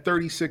that had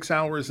 36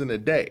 hours in a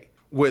day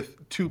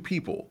with 2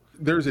 people.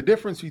 there's a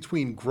difference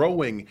between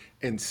growing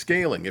and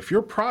scaling. If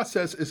your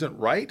process isn't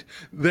right,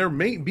 there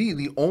may be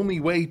the only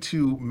way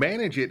to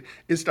manage it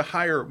is to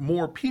hire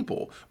more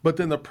people. But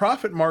then the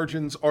profit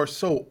margins are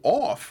so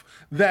off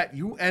that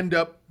you end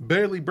up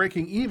barely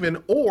breaking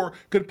even or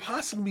could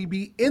possibly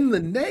be in the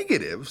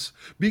negatives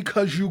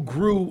because you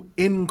grew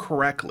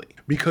incorrectly,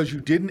 because you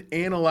didn't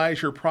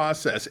analyze your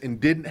process and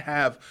didn't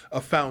have a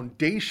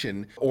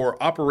foundation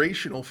or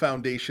operational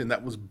foundation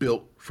that was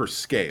built for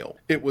scale.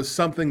 It was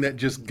something that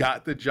just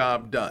got the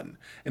job done.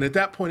 And at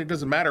that point, it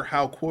doesn't matter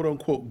how quote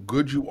unquote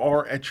good you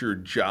are at your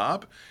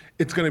job.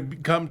 It's going to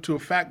come to a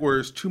fact where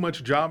it's too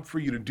much job for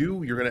you to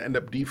do. You're going to end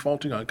up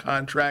defaulting on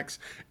contracts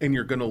and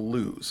you're going to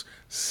lose.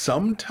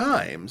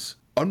 Sometimes,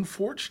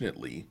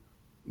 unfortunately,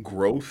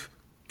 growth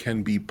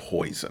can be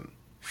poison.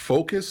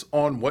 Focus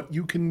on what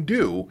you can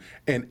do.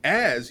 And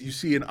as you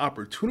see an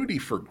opportunity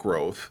for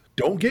growth,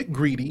 don't get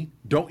greedy.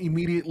 Don't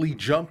immediately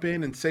jump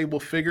in and say,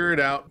 we'll figure it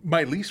out.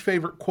 My least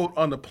favorite quote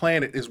on the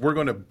planet is, we're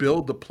going to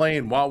build the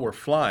plane while we're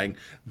flying.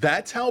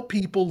 That's how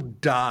people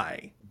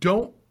die.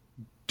 Don't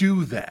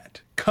do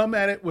that. Come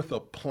at it with a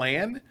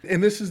plan.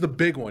 And this is the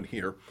big one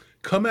here.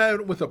 Come at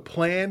it with a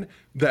plan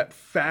that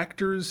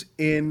factors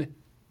in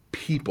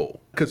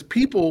people, because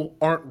people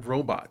aren't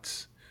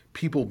robots.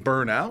 People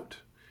burn out.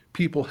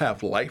 People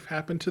have life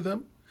happen to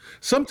them.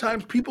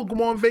 Sometimes people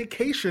go on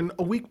vacation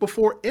a week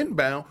before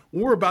inbound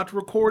when we're about to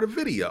record a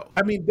video.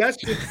 I mean, that's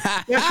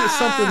just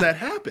something that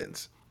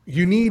happens.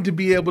 You need to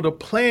be able to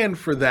plan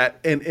for that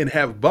and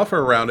have buffer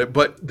around it.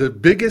 But the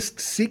biggest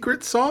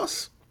secret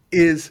sauce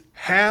is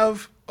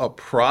have a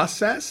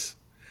process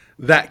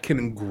that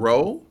can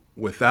grow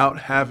without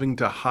having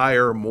to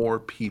hire more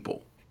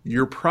people.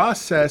 Your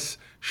process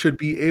should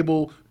be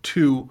able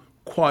to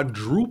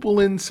quadruple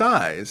in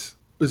size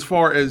as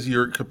far as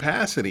your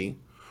capacity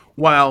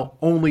while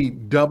only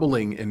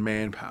doubling in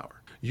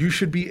manpower. You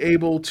should be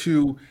able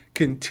to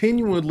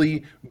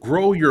continually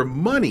grow your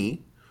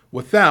money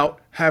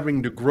without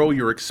having to grow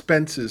your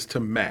expenses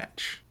to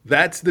match.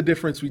 That's the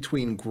difference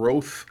between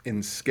growth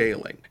and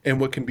scaling.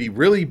 And what can be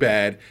really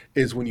bad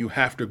is when you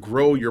have to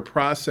grow your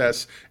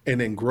process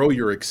and then grow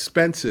your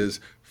expenses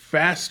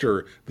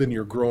faster than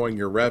you're growing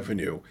your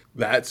revenue.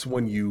 That's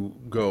when you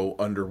go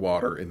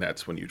underwater and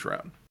that's when you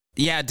drown.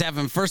 Yeah,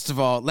 Devin, first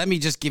of all, let me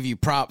just give you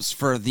props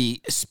for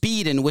the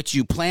speed in which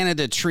you planted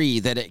a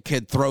tree that it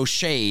could throw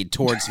shade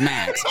towards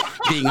Max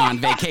being on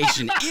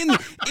vacation in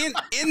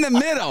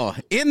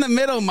the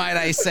middle, might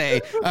I say,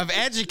 of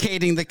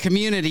educating the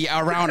community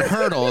around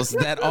hurdles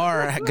that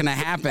are going to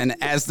happen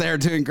as they're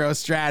doing growth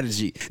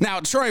strategy. Now,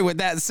 Troy, with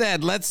that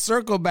said, let's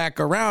circle back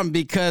around,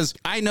 because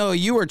I know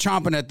you were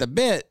chomping at the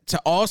bit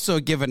to also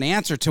give an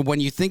answer to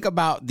when you think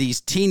about these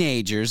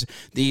teenagers,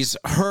 these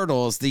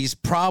hurdles, these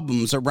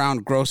problems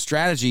around growth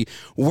strategy.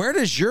 Where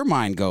does your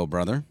mind go,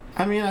 brother?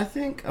 I mean, I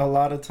think a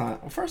lot of time,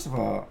 well, first of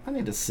all, I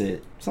need to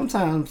sit.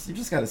 Sometimes you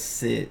just got to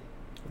sit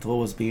with what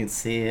was being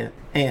said.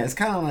 And it's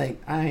kind of like,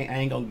 I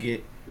ain't going to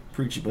get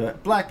preachy,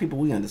 but black people,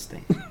 we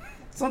understand.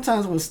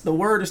 Sometimes when the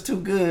word is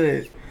too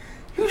good,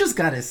 you just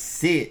got to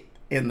sit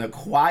in the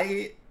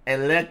quiet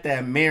and let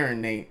that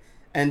marinate.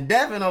 And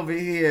Devin over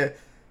here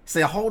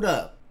said, hold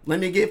up, let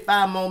me get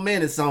 5 more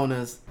minutes on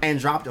us, and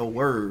dropped a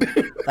word.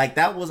 Like,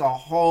 that was a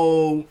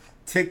whole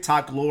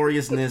TikTok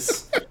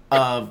gloriousness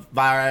of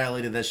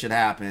virality that should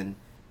happen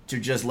to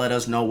just let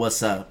us know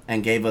what's up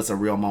and gave us a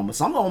real moment.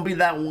 So I'm going to be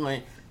that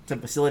one to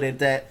facilitate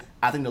that.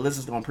 I think the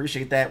listeners going to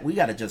appreciate that. We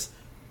got to just,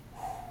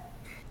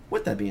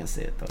 with that being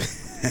said, though,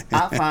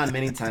 I find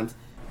many times,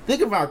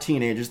 think of our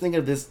teenagers, think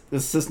of this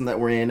system that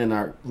we're in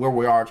and where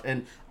we are.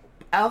 And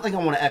I don't think I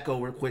want to echo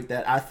real quick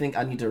that I think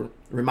I need to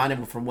remind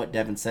everyone from what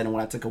Devin said and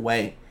what I took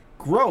away.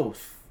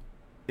 Growth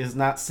is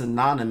not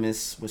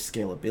synonymous with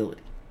scalability.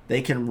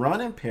 They can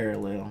run in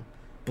parallel,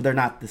 but they're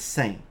not the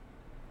same.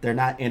 They're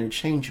not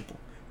interchangeable.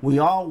 We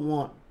all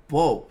want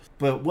both.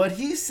 But what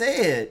he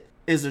said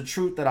is a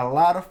truth that a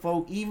lot of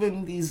folk,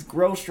 even these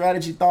growth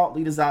strategy thought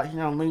leaders out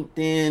here on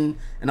LinkedIn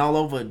and all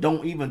over,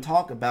 don't even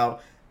talk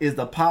about, is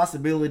the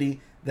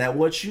possibility that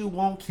what you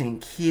want can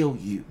kill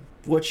you.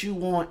 What you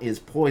want is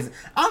poison.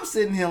 I'm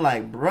sitting here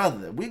like,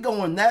 brother, we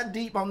going that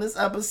deep on this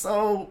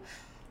episode?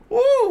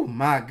 Woo,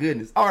 my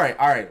goodness. All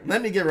right.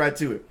 Let me get right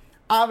to it.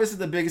 Obviously,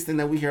 the biggest thing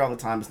that we hear all the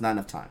time is not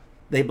enough time.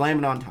 They blame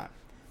it on time.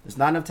 There's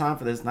not enough time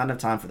for this, not enough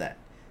time for that.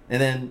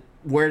 And then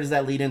where does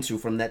that lead into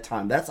from that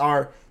time? That's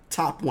our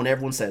top one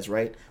everyone says,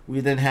 right? We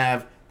then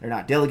have, they're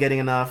not delegating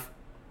enough.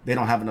 They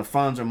don't have enough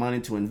funds or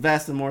money to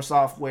invest in more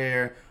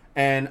software.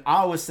 And I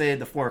always say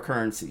the 4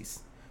 currencies: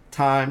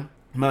 time,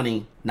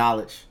 money,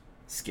 knowledge,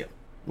 skill.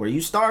 Where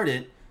you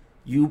started,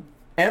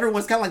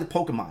 everyone's kind of like the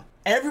Pokemon.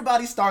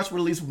 Everybody starts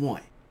with at least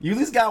one. You at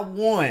least got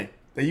one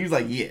that you're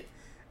like, yeah.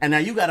 And now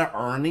you got to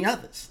earn the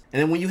others.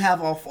 And then when you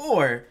have all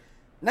 4,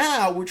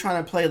 now we're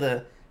trying to play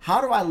the,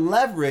 how do I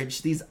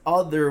leverage these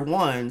other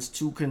ones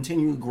to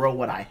continue to grow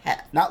what I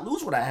have? Not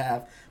lose what I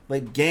have,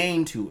 but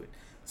gain to it.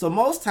 So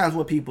most times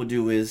what people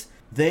do is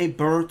they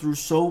burn through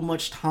so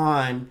much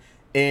time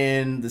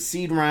in the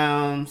seed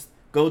rounds,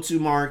 go-to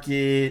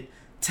market,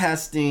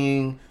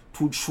 testing,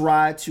 who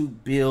try to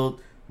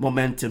build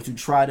momentum, to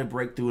try to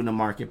break through in the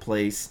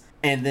marketplace,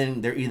 and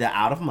then they're either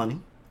out of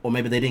money, or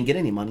maybe they didn't get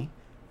any money,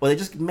 or they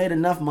just made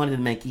enough money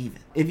to make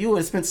even. If you would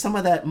have spent some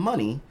of that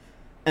money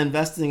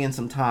investing in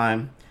some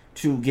time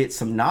to get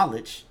some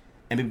knowledge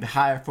and be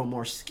hired for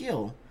more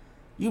skill,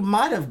 you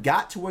might have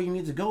got to where you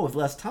need to go with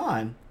less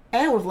time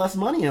and with less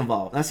money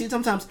involved. Now, see,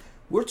 sometimes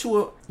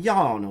y'all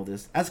don't know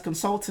this. As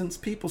consultants,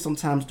 people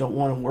sometimes don't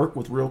want to work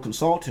with real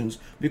consultants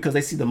because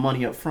they see the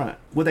money up front.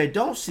 What they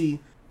don't see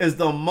is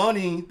the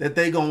money that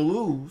they're going to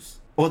lose,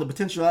 or the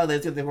potentiality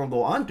that they're going to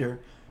go under,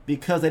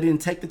 because they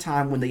didn't take the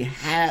time when they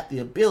had the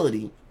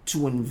ability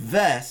to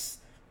invest,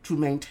 to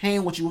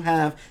maintain what you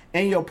have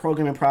in your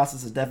programming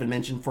process, as Devin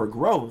mentioned, for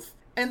growth.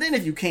 And then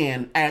if you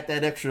can, add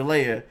that extra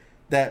layer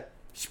that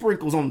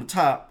sprinkles on the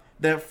top,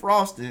 that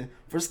frosting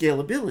for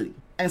scalability.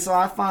 And so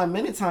I find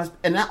many times,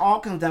 and that all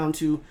comes down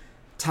to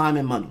time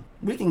and money.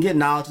 We can get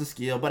knowledge and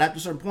skill, but after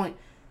a certain point,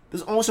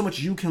 there's only so much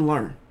you can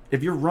learn.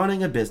 If you're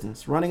running a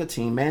business, running a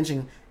team,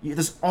 managing,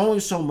 there's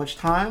only so much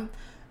time,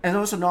 and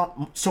also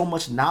not so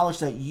much knowledge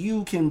that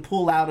you can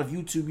pull out of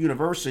YouTube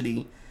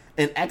University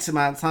in X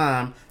amount of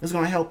time that's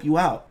going to help you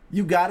out.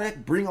 You got to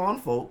bring on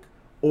folk,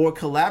 or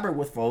collaborate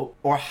with folk,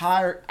 or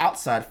hire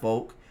outside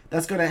folk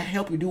that's going to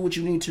help you do what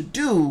you need to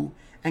do.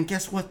 And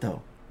guess what,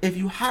 though? If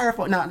you hire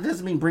folk, now it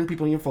doesn't mean bring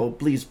people in your fold.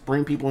 Please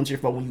bring people into your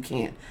fold when you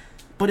can.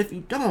 But if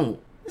you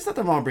don't, there's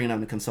nothing wrong with bringing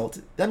on a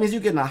consultant. That means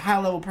you're getting a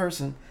high-level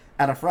person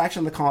at a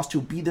fraction of the cost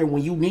to be there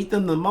when you need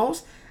them the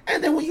most,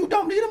 and then when you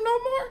don't need them no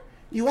more,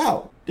 you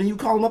out. Then you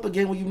call them up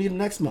again when you need them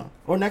next month,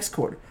 or next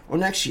quarter, or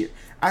next year.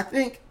 I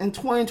think in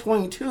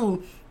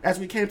 2022, as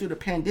we came through the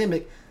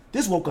pandemic,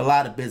 this woke a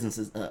lot of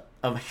businesses up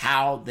of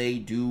how they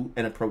do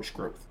and approach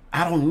growth.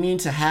 I don't need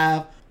to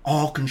have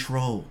all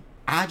control.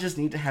 I just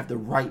need to have the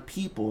right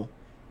people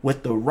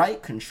with the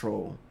right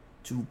control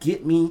to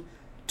get me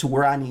to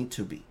where I need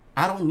to be.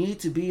 I don't need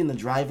to be in the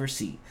driver's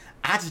seat.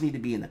 I just need to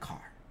be in the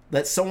car.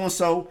 Let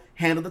so-and-so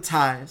handle the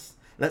tires.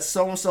 Let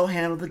so-and-so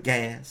handle the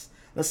gas.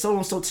 Let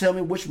so-and-so tell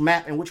me which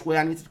map and which way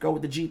I need to go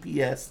with the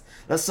GPS.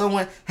 Let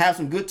someone have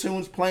some good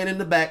tunes playing in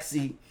the back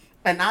seat.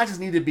 And I just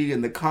need to be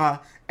in the car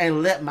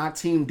and let my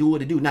team do what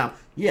they do. Now,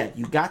 yeah,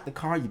 you got the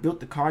car, you built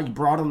the car, you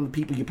brought on the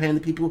people, you're paying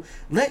the people.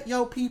 Let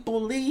your people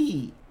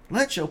lead.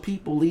 Let your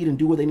people lead and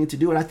do what they need to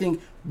do. And I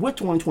think with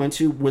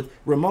 2022, with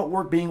remote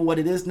work being what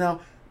it is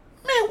now,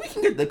 man, we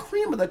can get the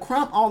cream of the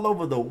crop all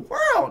over the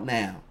world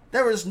now.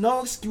 There is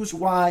no excuse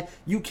why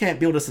you can't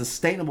build a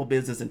sustainable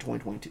business in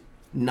 2022.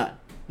 None.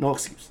 No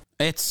excuse.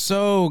 It's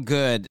so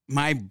good.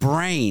 My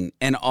brain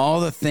and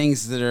all the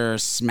things that are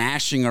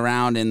smashing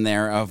around in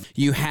there of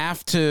you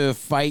have to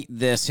fight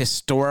this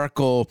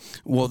historical,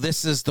 well,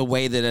 this is the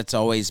way that it's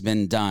always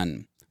been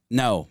done.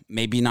 No,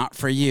 maybe not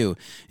for you.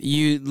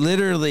 You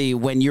literally,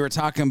 when you were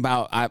talking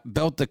about, I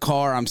built the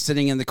car, I'm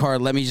sitting in the car,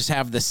 let me just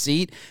have the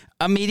seat.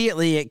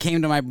 Immediately it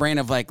came to my brain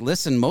of like,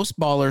 listen, most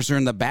ballers are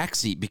in the back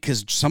seat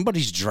because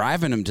somebody's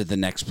driving them to the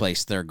next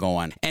place they're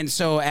going. And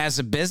so as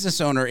a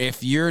business owner,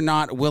 if you're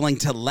not willing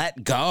to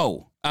let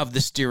go of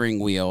the steering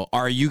wheel,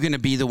 are you going to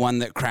be the one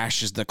that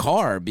crashes the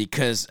car?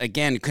 Because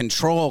again,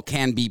 control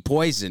can be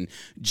poison,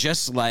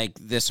 just like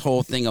this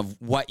whole thing of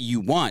what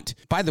you want.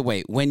 By the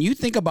way, when you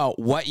think about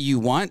what you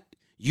want,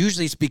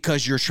 usually it's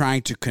because you're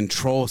trying to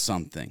control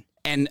something.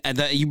 And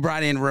you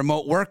brought in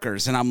remote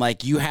workers, and I'm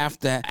like, you have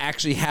to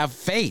actually have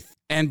faith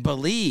and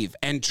believe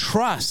and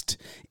trust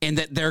in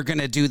that they're going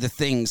to do the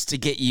things to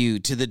get you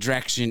to the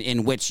direction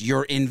in which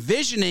you're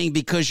envisioning,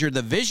 because you're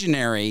the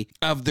visionary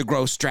of the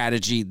growth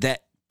strategy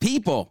that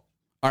people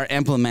are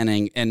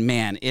implementing. And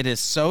man, it is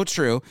so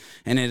true.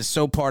 And it is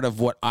so part of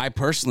what I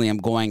personally am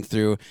going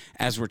through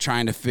as we're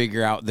trying to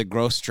figure out the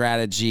growth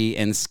strategy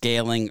and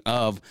scaling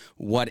of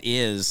what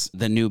is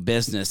the new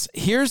business.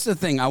 Here's the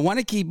thing. I want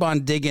to keep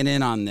on digging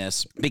in on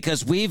this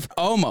because we've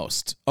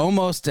almost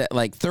at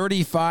like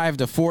 35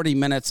 to 40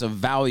 minutes of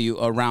value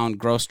around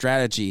growth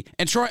strategy.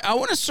 And Troy, I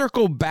want to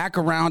circle back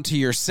around to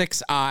your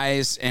 6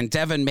 eyes, and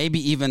Devin, maybe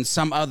even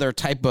some other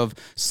type of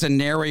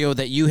scenario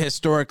that you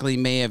historically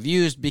may have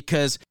used,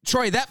 because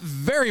Troy, that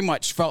very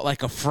much felt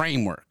like a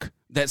framework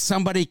that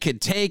somebody could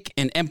take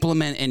and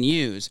implement and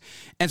use.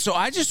 And so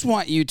I just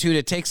want you two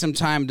to take some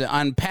time to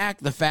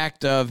unpack the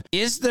fact of,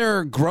 is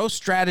there growth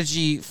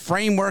strategy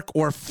framework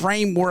or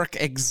framework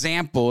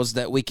examples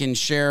that we can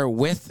share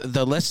with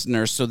the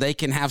listeners so they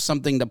can have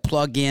something to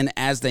plug in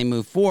as they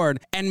move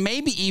forward? And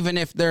maybe even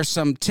if there's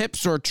some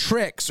tips or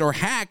tricks or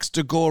hacks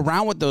to go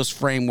around with those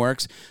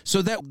frameworks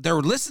so that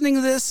they're listening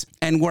to this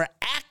and we're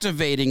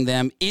activating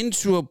them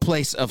into a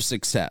place of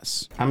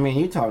success. I mean,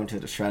 you're talking to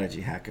the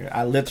strategy hacker.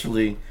 I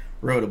literally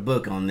wrote a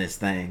book on this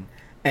thing,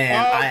 and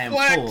I am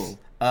full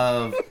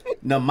of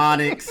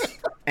mnemonics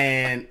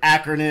and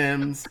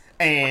acronyms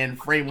and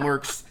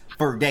frameworks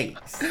for days,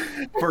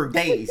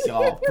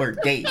 y'all, for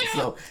days.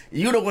 So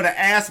you don't want to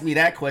ask me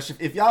that question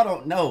if y'all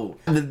don't know.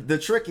 The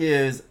trick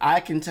is I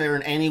can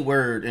turn any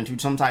word into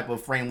some type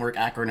of framework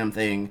acronym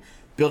thing,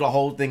 build a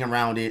whole thing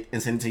around it,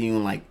 and send it to you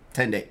in like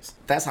 10 days.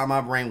 That's how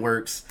my brain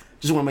works.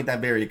 Just want to make that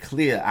very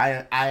clear.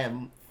 I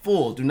am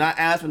full. Do not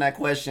ask me that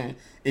question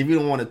if you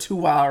don't want a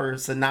 2-hour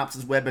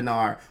synopsis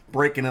webinar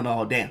breaking it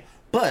all down.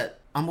 But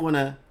I'm going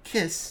to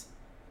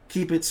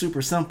keep it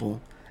super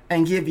simple,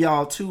 and give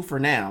y'all 2 for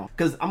now,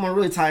 because I'm going to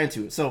really tie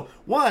into it. So,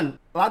 one,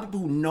 a lot of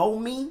people who know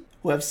me,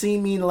 who have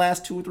seen me in the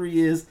last 2 or 3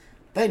 years,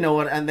 they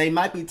know it, and they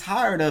might be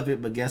tired of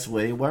it, but guess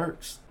what? It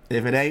works.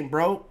 If it ain't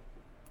broke,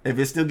 if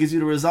it still gives you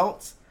the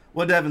results,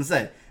 what Devin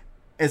said,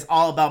 it's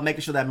all about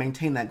making sure that I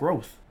maintain that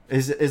growth.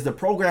 Is the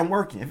program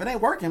working? If it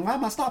ain't working, why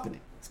am I stopping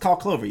it? It's called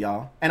Clover,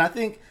 y'all. And I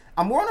think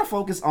I'm more going to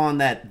focus on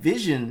that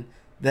vision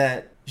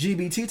that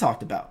GBT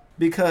talked about,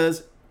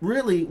 because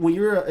really, when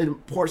you're a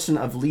portion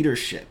of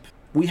leadership,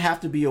 we have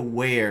to be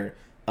aware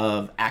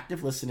of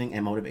active listening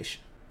and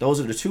motivation. Those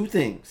are the 2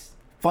 things,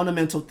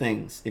 fundamental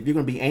things. If you're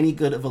going to be any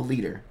good of a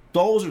leader,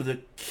 those are the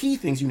key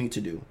things you need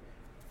to do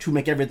to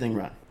make everything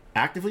run.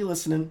 Actively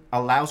listening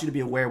allows you to be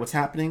aware of what's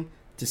happening,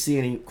 to see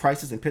any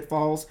crises and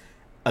pitfalls,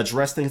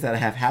 address things that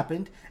have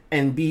happened,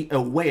 and be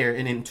aware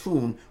and in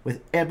tune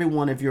with every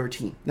one of your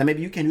team. Now,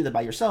 maybe you can't do that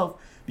by yourself,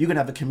 but you can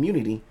have a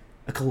community,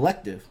 a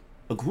collective,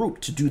 a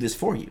group to do this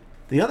for you.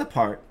 The other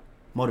part,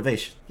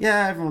 motivation.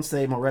 Yeah, everyone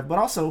say more rev, but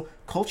also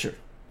culture,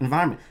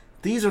 environment.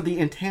 These are the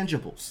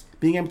intangibles.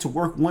 Being able to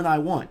work when I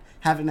want,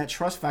 having that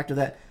trust factor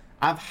that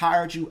I've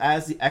hired you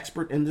as the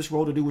expert in this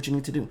role to do what you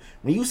need to do.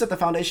 When you set the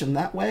foundation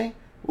that way,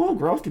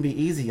 growth can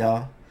be easy,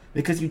 y'all,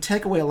 because you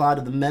take away a lot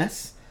of the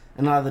mess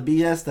and a lot of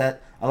the BS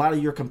that a lot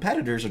of your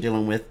competitors are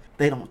dealing with.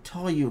 They don't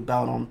tell you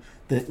about on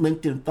the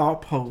LinkedIn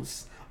thought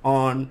posts,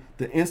 on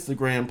the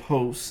Instagram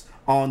posts,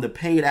 on the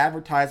paid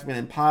advertisement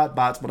and pod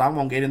bots, but I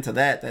won't get into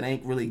that. That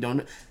ain't really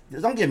don't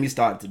get me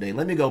started today.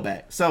 Let me go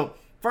back. So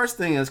first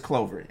thing is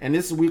Clover. And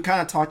this we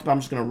kind of talked about. I'm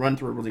just going to run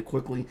through it really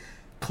quickly.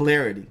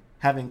 Clarity.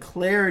 Having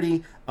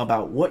clarity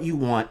about what you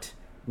want,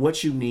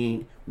 what you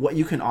need, what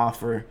you can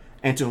offer,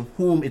 and to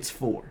whom it's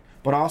for.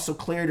 But also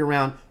clarity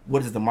around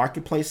what does the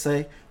marketplace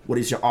say, what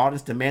is your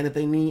audience demand that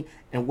they need,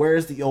 and where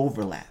is the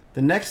overlap.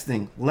 The next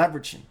thing,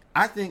 leveraging.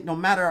 I think no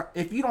matter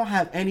if you don't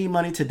have any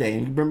money today,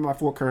 and you remember my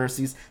 4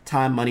 currencies,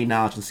 time, money,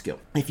 knowledge, and skill.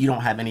 If you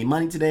don't have any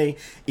money today,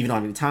 if you don't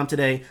have any time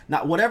today,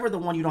 not whatever the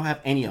one you don't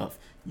have any of,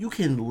 you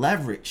can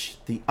leverage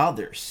the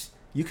others.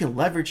 You can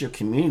leverage your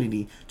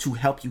community to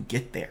help you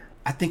get there.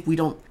 I think we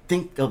don't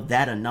think of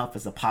that enough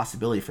as a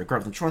possibility for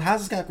growth. And Troy,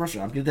 how's this guy grow?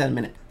 I'll give that in a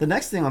minute. The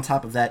next thing on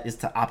top of that is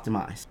to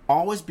optimize.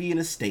 Always be in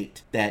a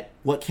state that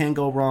what can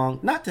go wrong,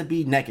 not to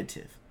be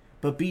negative,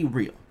 but be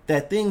real.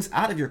 That things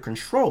out of your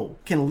control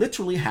can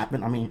literally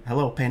happen. I mean,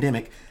 hello,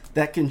 pandemic,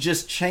 that can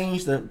just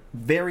change the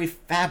very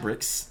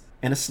fabrics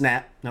in a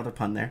snap, another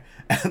pun there,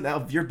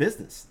 of your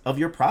business, of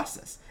your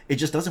process. It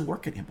just doesn't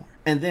work anymore.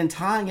 And then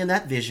tying in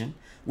that vision,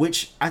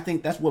 which I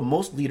think that's what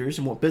most leaders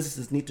and what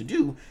businesses need to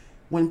do.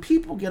 When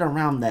people get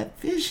around that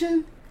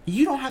vision,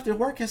 you don't have to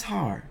work as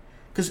hard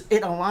because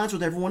it aligns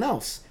with everyone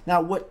else.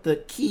 Now, what the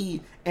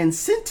key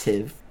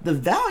incentive, the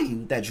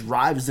value that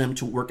drives them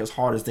to work as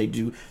hard as they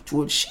do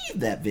to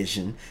achieve that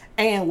vision,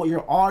 and what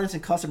your audience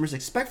and customers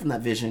expect from that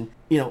vision,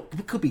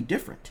 it could be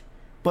different.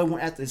 But when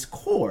at its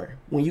core,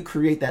 when you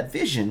create that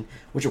vision,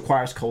 which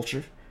requires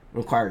culture,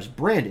 requires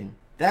branding,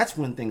 that's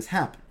when things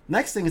happen.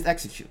 Next thing is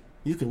execute.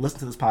 You can listen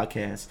to this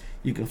podcast.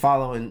 You can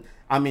follow, and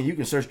you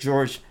can search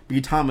George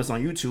B. Thomas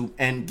on YouTube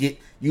and get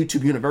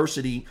YouTube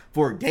University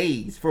for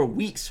days, for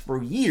weeks,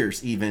 for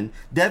years even.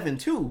 Devin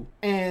too.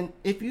 And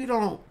if you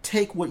don't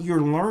take what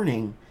you're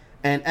learning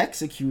and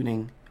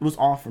executing, it was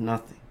all for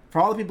nothing.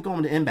 For all the people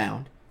going to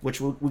inbound,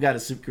 which we got a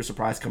super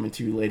surprise coming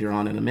to you later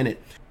on in a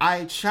minute,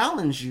 I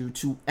challenge you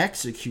to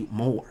execute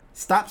more.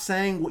 Stop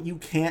saying what you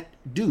can't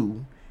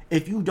do.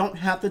 If you don't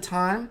have the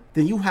time,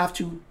 then you have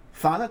to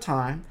find the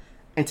time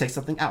and take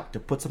something out to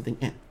put something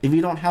in. If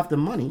you don't have the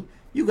money,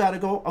 you got to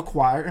go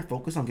acquire and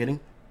focus on getting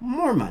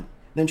more money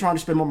than trying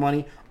to spend more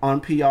money on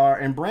PR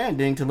and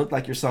branding to look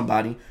like you're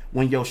somebody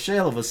when you're a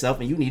shell of a self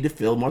and you need to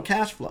fill more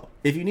cash flow.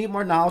 If you need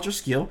more knowledge or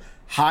skill,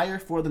 hire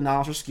for the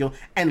knowledge or skill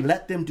and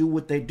let them do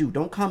what they do.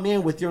 Don't come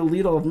in with your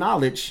leader of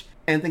knowledge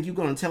and think you're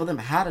going to tell them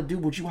how to do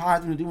what you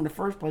hired them to do in the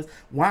first place.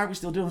 Why are we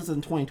still doing this in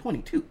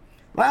 2022?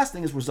 Last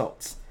thing is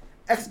results.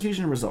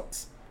 Execution and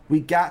results. We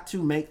got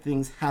to make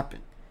things happen.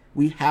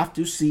 We have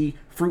to see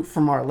fruit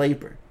from our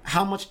labor.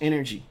 How much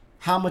energy,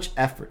 how much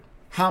effort,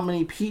 how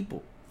many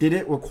people did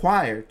it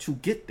require to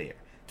get there?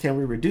 Can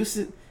we reduce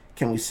it?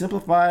 Can we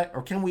simplify it?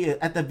 Or can we,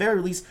 at the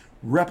very least,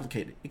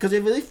 replicate it? Because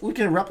if we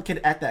can replicate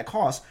it at that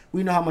cost,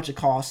 we know how much it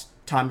costs,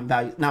 time and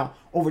value. Now,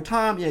 over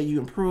time, yeah, you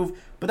improve,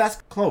 but that's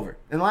Clover.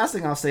 And the last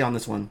thing I'll say on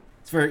this one,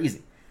 it's very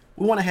easy.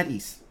 We want to head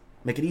east.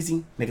 Make it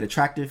easy, make it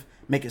attractive,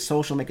 make it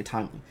social, make it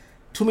timely.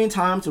 Too many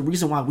times, the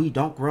reason why we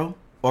don't grow,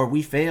 or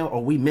we fail,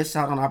 or we miss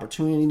out on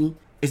opportunity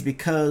is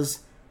because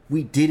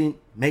we didn't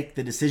make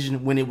the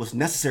decision when it was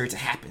necessary to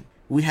happen.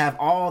 We have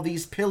all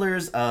these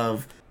pillars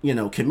of,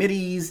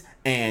 committees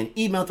and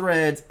email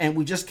threads, and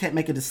we just can't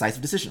make a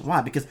decisive decision. Why?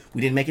 Because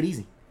we didn't make it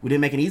easy. We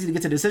didn't make it easy to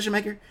get to the decision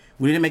maker.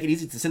 We didn't make it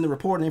easy to send the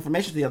report and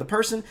information to the other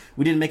person.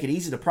 We didn't make it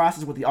easy to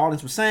process what the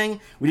audience was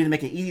saying. We didn't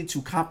make it easy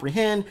to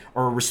comprehend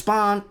or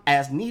respond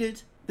as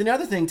needed. Then the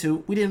other thing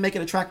too, we didn't make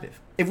it attractive.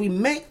 If we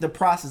make the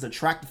process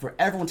attractive for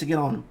everyone to get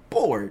on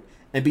board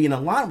and be in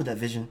alignment with that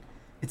vision,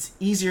 it's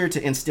easier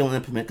to instill and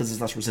implement because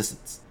there's less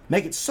resistance.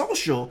 Make it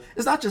social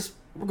is not just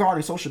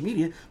regarding social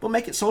media, but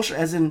make it social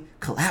as in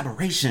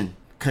collaboration,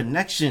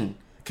 connection,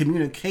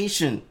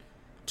 communication,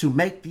 to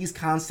make these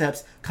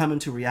concepts come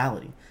into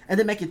reality. And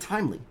then make it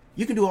timely.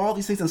 You can do all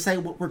these things and say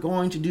what we're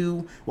going to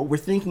do, what we're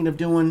thinking of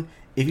doing.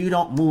 If you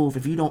don't move,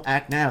 if you don't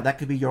act now, that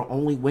could be your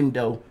only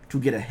window to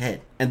get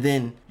ahead. And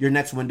then your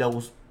next window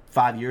was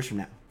 5 years from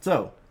now.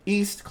 So,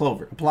 East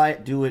Clover. Apply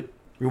it, do it,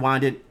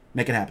 rewind it,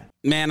 make it happen.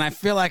 Man, I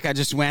feel like I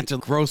just went to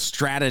growth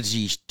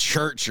strategy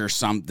church or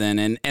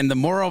something. And the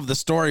moral of the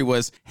story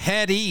was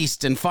head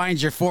east and find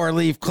your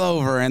 4-leaf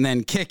clover and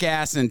then kick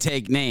ass and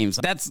take names.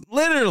 That's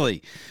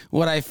literally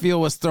what I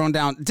feel was thrown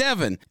down.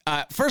 Devin,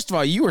 first of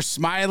all, you were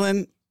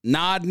smiling,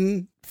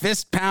 nodding,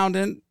 fist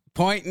pounding,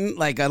 pointing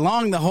like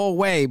along the whole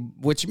way,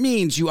 which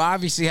means you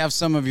obviously have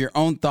some of your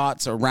own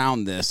thoughts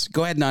around this.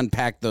 Go ahead and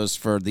unpack those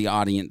for the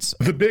audience.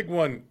 The big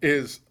one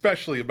is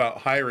especially about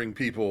hiring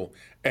people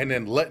and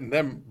then letting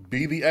them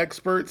be the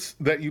experts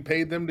that you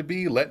paid them to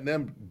be, letting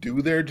them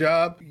do their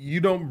job. You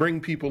don't bring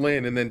people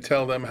in and then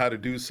tell them how to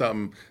do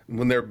something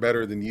when they're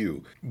better than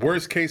you.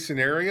 Worst case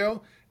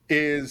scenario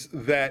is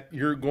that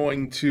you're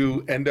going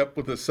to end up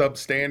with a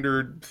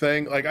substandard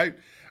thing. Like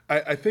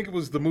I think it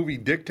was the movie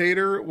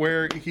Dictator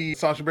where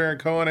Sacha Baron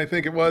Cohen, I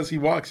think it was, he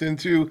walks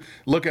into,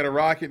 look at a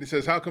rocket and he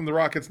says, how come the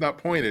rocket's not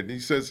pointed? And he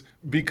says,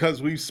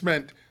 because we've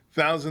spent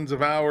thousands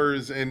of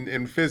hours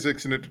in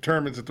physics and it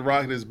determines that the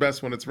rocket is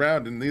best when it's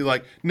round. And he's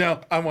like,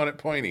 no, I want it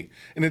pointy.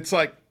 And it's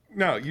like,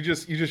 no, you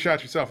just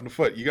shot yourself in the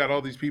foot. You got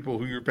all these people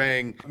who you're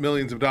paying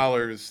millions of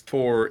dollars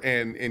for,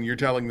 and you're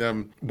telling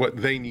them what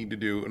they need to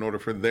do in order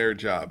for their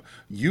job.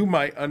 You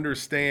might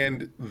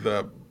understand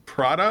the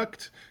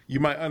product,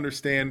 you might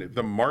understand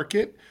the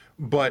market,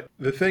 but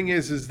the thing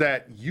is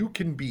that you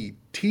can be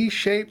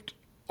T-shaped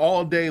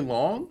all day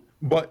long,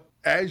 but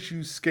as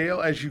you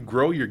scale, as you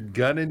grow, you're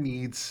gonna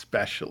need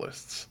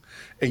specialists.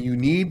 And you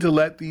need to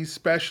let these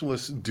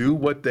specialists do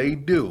what they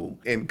do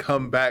and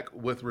come back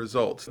with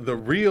results. The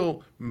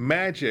real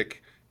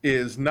magic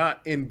is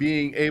not in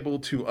being able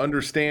to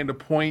understand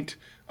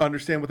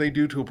what they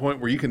do to a point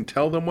where you can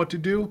tell them what to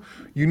do.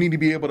 You need to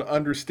be able to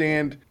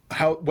understand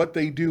what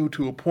they do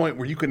to a point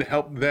where you can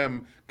help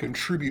them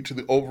contribute to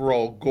the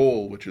overall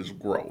goal, which is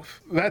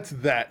growth. That's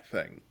that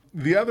thing.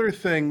 The other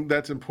thing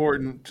that's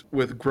important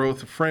with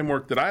growth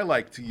framework that I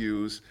like to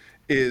use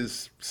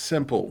is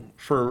simple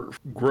for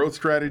growth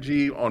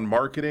strategy on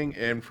marketing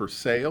and for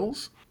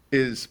sales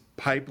is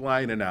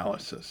pipeline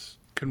analysis,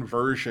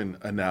 conversion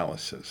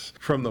analysis.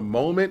 From the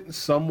moment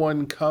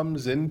someone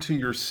comes into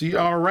your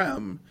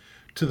CRM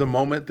to the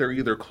moment they're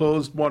either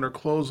closed won or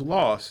closed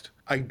lost,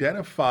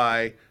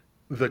 identify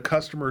the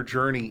customer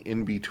journey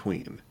in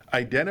between.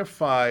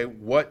 Identify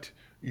what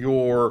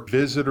your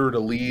visitor to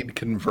lead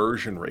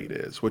conversion rate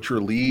is, what your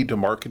lead to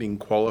marketing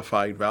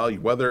qualified value,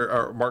 whether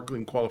our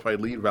marketing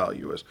qualified lead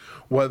value is,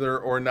 whether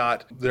or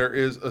not there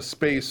is a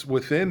space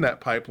within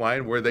that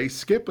pipeline where they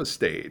skip a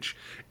stage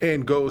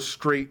and go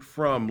straight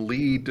from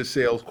lead to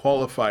sales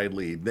qualified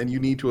lead. Then you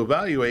need to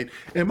evaluate,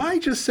 am I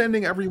just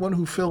sending everyone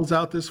who fills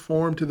out this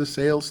form to the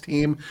sales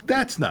team?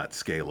 That's not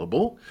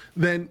scalable.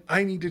 Then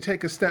I need to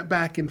take a step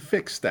back and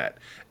fix that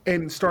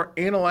and start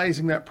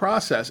analyzing that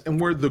process. And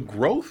where the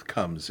growth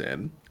comes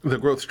in, the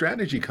growth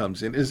strategy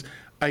comes in, is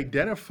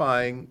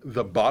identifying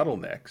the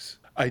bottlenecks,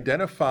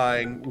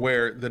 identifying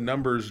where the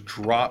numbers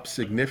drop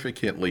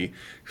significantly.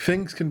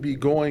 Things can be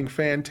going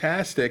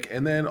fantastic,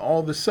 and then all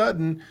of a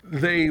sudden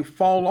they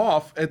fall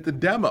off at the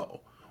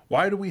demo.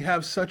 Why do we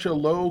have such a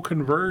low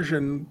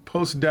conversion,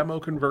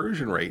 post-demo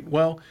conversion rate?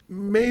 Well,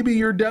 maybe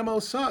your demo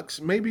sucks.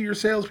 Maybe your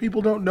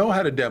salespeople don't know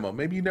how to demo.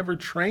 Maybe you never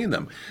train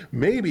them.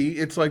 Maybe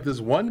it's like this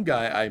one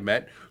guy I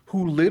met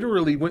who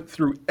literally went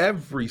through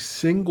every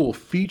single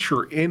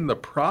feature in the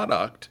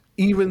product,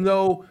 even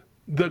though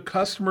the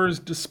customer's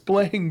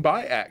displaying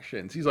buy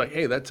actions. He's like,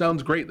 hey, that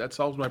sounds great. That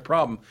solves my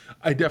problem.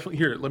 I definitely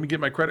hear it. Let me get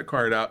my credit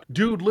card out.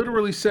 Dude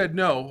literally said,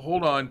 no,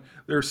 hold on.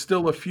 There's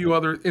still a few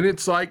other, and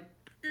it's like,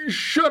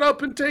 shut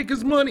up and take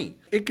his money.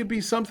 It could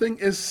be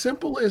something as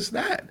simple as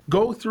that.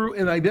 Go through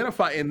and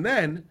identify, and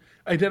then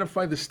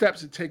identify the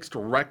steps it takes to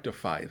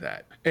rectify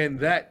that. And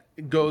that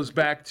goes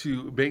back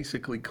to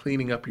basically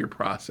cleaning up your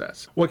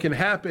process. What can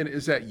happen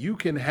is that you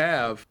can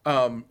have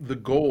the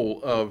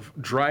goal of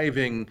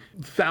driving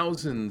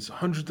thousands,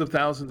 hundreds of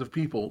thousands of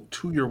people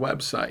to your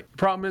website. The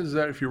problem is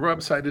that if your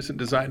website isn't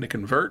designed to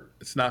convert,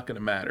 it's not going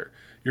to matter.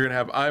 You're going to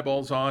have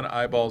eyeballs on,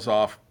 eyeballs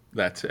off.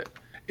 That's it.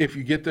 If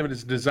you get them,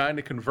 it's designed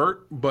to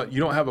convert, but you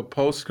don't have a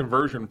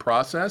post-conversion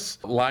process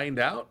lined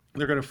out,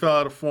 they're going to fill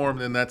out a form,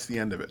 then that's the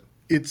end of it.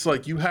 It's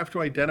like you have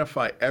to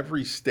identify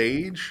every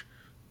stage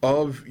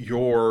of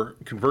your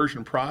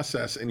conversion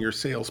process and your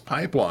sales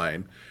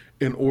pipeline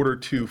in order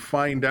to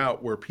find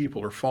out where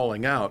people are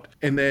falling out.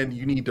 And then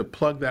you need to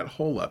plug that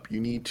hole up. You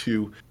need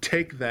to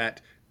take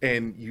that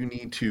and you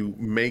need to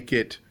make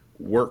it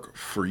work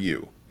for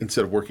you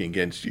instead of working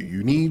against you.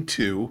 You need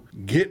to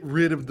get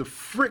rid of the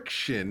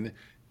friction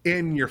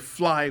in your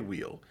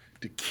flywheel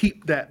to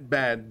keep that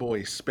bad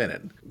boy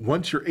spinning.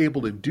 Once you're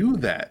able to do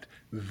that,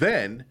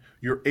 then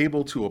you're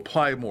able to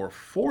apply more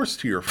force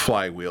to your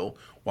flywheel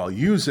while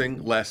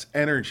using less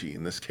energy.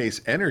 In this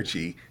case,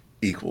 energy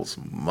equals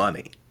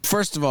money.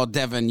 First of all,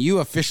 Devin, you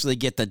officially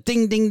get the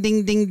ding, ding,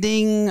 ding, ding,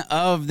 ding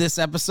of this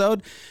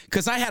episode,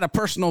 because I had a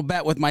personal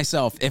bet with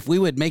myself. If we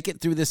would make it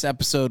through this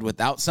episode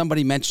without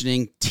somebody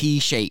mentioning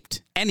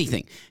T-shaped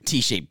anything,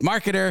 T-shaped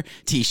marketer,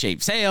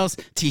 T-shaped sales,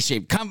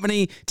 T-shaped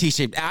company,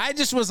 T-shaped, I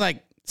just was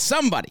like,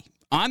 somebody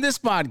on this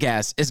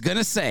podcast is going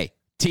to say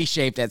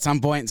T-shaped at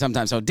some point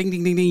sometime. So ding,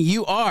 ding, ding, ding.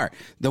 You are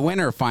the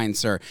winner, fine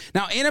sir.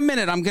 Now, in a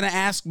minute, I'm going to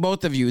ask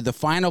both of you the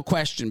final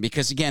question,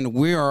 because again,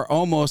 we are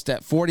almost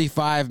at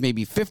 45,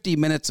 maybe 50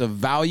 minutes of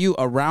value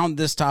around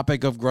this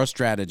topic of growth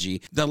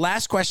strategy. The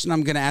last question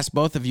I'm going to ask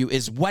both of you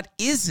is, what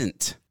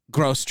isn't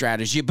growth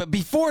strategy? But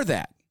before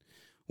that,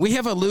 we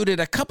have alluded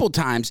a couple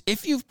times,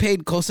 if you've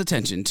paid close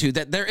attention to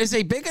that, there is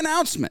a big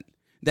announcement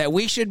that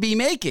we should be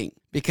making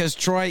because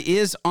Troy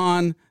is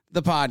on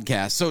the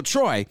podcast. So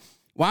Troy,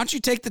 why don't you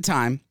take the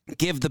time,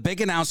 give the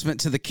big announcement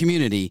to the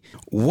community.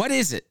 What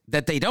is it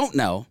that they don't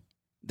know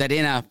that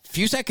in a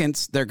few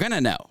seconds they're going to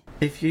know?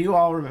 If you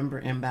all remember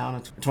Inbound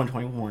in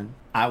 2021,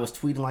 I was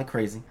tweeting like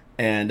crazy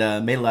and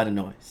made a lot of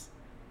noise.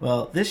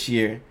 Well, this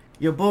year,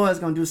 your boy is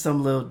going to do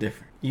something a little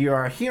different. You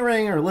are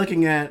hearing or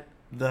looking at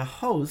the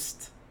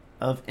host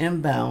of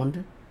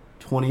Inbound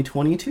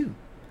 2022.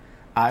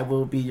 I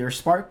will be your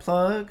spark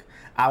plug.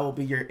 I will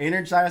be your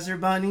Energizer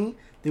bunny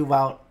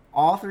throughout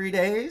all 3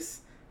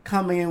 days,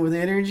 coming in with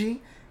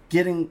energy,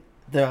 getting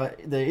the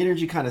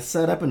energy kind of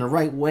set up in the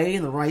right way,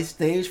 in the right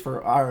stage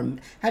for our...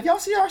 Have y'all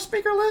seen our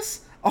speaker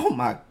list? Oh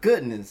my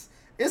goodness.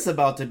 It's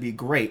about to be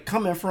great.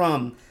 Coming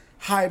from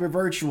hybrid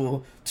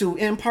virtual to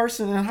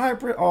in-person and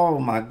hybrid. Oh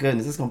my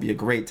goodness, it's going to be a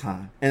great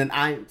time. And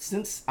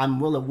since I'm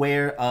well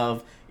aware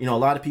of, a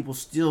lot of people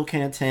still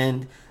can't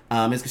attend,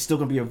 it's still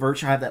going to be a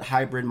virtual, have that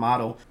hybrid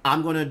model.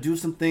 I'm going to do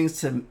some things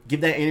to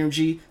give that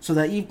energy so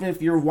that even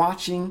if you're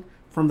watching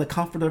from the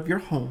comfort of your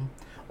home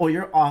or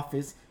your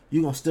office,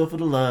 you're going to still feel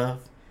the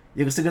love.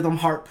 You can still get them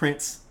heart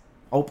prints.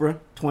 Oprah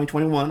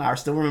 2021. I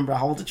still remember. I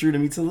hold it true to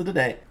me till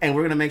today. And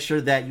we're going to make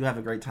sure that you have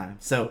a great time.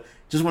 So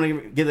just want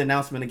to give the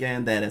announcement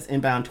again that as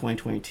Inbound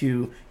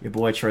 2022, your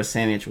boy Troy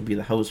Sandidge will be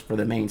the host for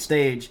the main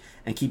stage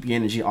and keep your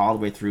energy all the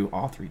way through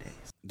all 3 days.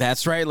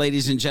 That's right,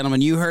 ladies and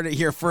gentlemen. You heard it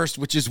here first,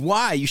 which is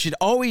why you should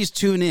always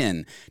tune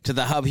in to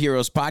the Hub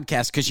Heroes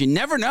podcast, because you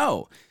never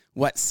know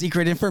what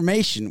secret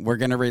information we're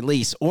going to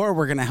release or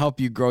we're going to help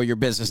you grow your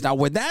business. Now,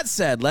 with that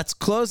said, let's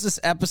close this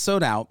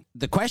episode out.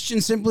 The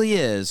question simply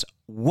is,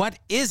 what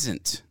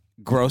isn't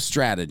growth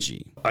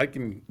strategy? I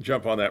can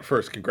jump on that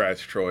first.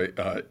 Congrats, Troy.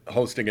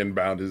 Hosting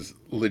Inbound is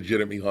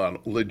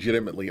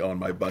legitimately on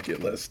my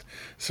bucket list.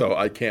 So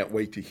I can't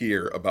wait to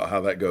hear about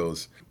how that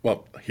goes.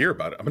 Well, hear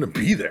about it. I'm going to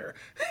be there.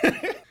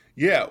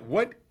 Yeah,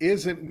 what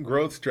isn't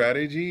growth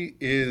strategy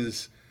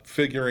is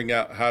figuring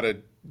out how to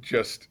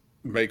just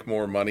make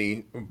more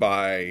money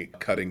by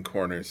cutting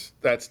corners.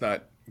 That's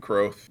not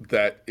growth.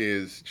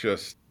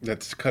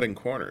 That's cutting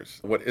corners.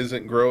 What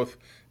isn't growth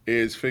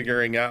is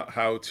figuring out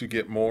how to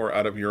get more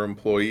out of your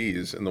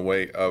employees in the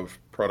way of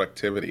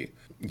productivity.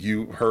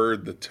 You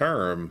heard the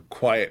term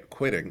quiet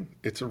quitting.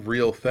 It's a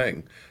real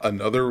thing.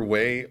 Another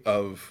way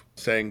of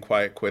saying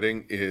quiet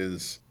quitting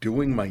is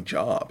doing my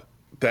job.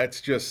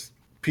 That's just,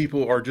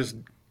 people are just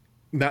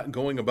not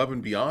going above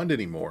and beyond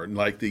anymore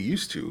like they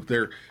used to.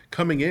 They're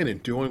coming in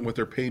and doing what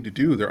they're paid to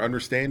do. They're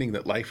understanding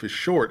that life is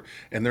short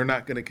and they're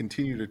not going to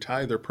continue to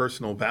tie their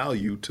personal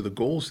value to the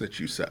goals that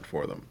you set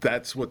for them.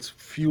 That's what's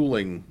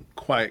fueling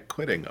quiet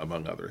quitting,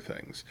 among other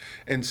things.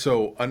 And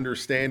so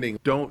understanding,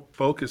 don't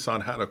focus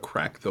on how to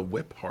crack the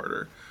whip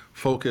harder.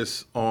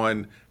 Focus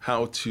on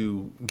how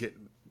to get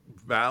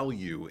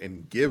value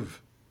and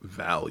give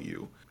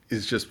value.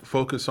 Is just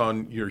focus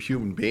on your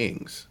human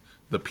beings,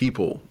 the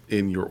people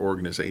in your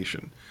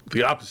organization.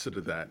 The opposite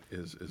of that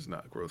is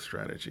not growth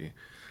strategy.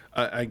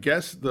 I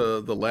guess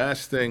the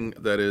last thing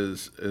that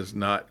is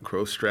not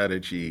growth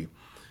strategy,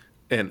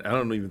 and I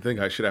don't even think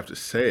I should have to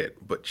say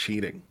it, but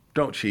cheating.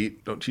 Don't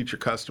cheat. Don't cheat your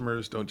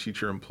customers. Don't cheat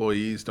your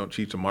employees. Don't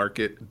cheat the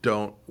market.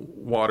 Don't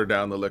water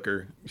down the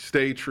liquor.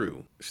 Stay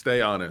true.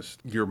 Stay honest.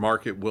 Your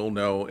market will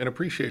know and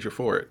appreciate you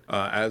for it,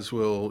 as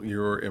will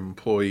your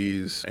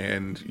employees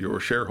and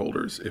your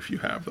shareholders if you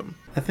have them.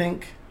 I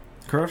think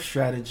growth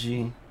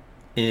strategy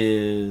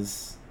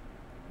is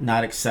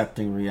not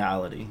accepting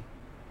reality.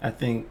 I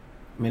think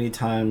many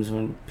times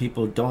when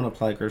people don't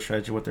apply growth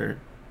strategy, what they're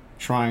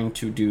trying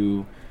to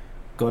do,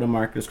 go to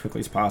market as quickly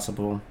as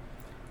possible,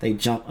 they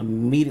jump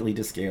immediately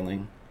to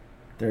scaling.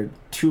 They're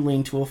too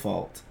lean to a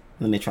fault,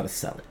 and then they try to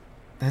sell it.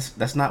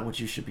 That's not what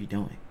you should be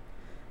doing.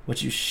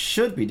 What you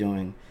should be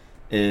doing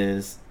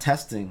is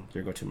testing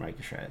your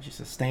go-to-market strategy,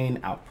 sustain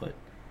output,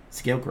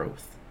 scale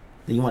growth.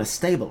 Then you want to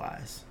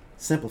stabilize,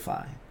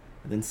 simplify,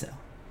 and then sell.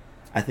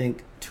 I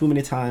think too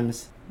many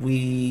times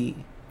we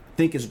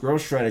think it's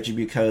growth strategy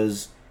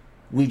because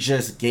we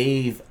just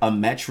gave a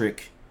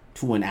metric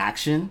to an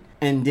action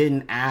and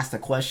didn't ask the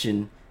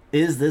question,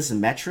 is this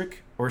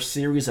metric or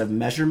series of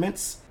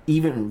measurements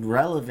even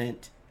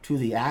relevant to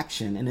the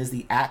action? And is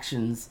the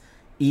actions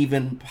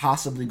even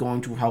possibly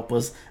going to help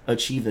us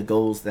achieve the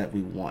goals that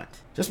we want?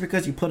 Just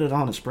because you put it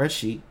on a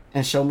spreadsheet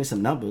and show me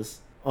some numbers,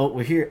 oh,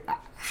 we're here.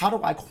 How do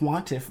I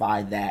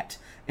quantify that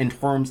in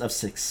terms of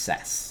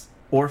success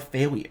or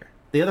failure?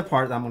 The other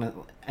part that I'm going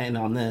to end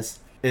on this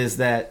is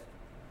that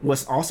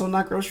what's also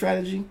not growth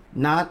strategy,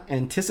 not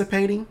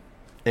anticipating,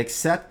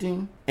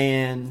 accepting,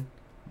 and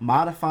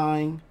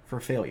modifying for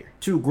failure.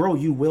 To grow,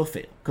 you will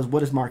fail. Because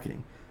what is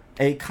marketing?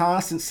 A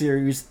constant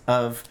series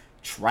of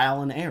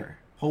trial and error,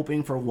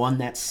 hoping for one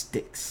that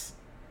sticks.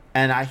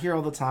 And I hear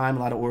all the time, a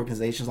lot of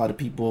organizations, a lot of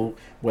people,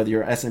 whether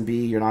you're an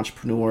SMB, you're an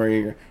entrepreneur,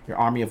 you're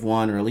army of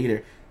one, or a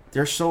leader,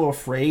 they're so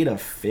afraid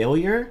of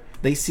failure.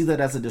 They see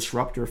that as a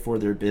disruptor for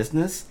their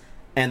business,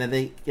 and that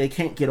they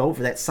can't get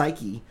over that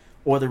psyche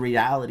or the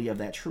reality of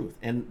that truth.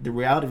 And the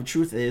reality of the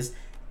truth is,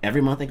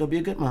 every month ain't gonna be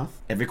a good month.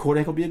 Every quarter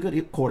ain't gonna be a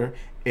good quarter.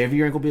 Every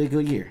year ain't gonna be a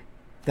good year.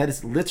 That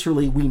is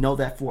literally, we know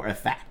that for a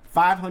fact.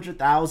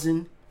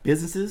 500,000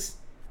 businesses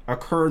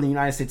occur in the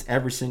United States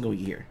every single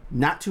year.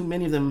 Not too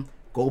many of them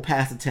go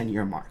past the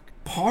 10-year mark.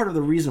 Part of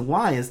the reason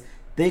why is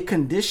they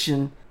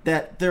condition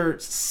that their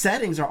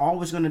settings are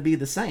always going to be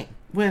the same,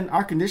 when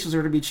our conditions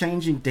are to be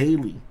changing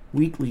daily,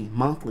 weekly,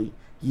 monthly,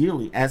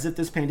 yearly, as if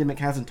this pandemic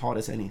hasn't taught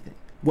us anything.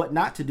 What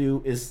not to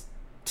do is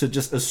to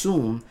just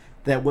assume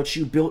that what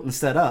you built and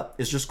set up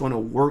is just going to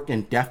work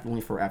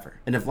indefinitely forever.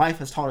 And if life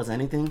has taught us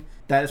anything,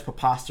 that is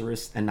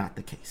preposterous and not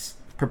the case.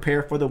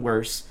 Prepare for the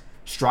worst,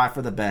 strive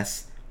for the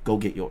best, go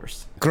get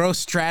yours. Growth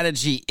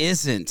strategy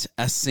isn't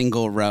a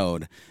single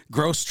road.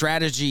 Growth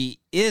strategy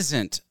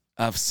isn't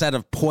a set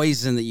of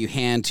poison that you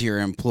hand to your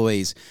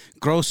employees.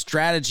 Growth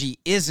strategy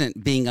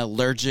isn't being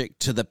allergic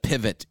to the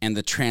pivot and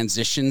the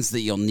transitions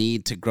that you'll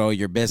need to grow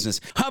your business.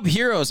 Hub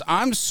Heroes,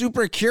 I'm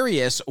super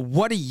curious.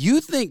 What do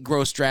you think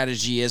growth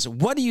strategy is?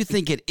 What do you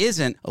think it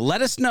isn't?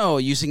 Let us know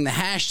using the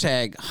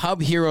hashtag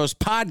Hub Heroes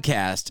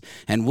Podcast,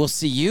 and we'll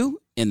see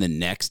you in the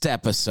next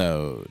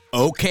episode.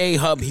 Okay,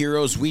 Hub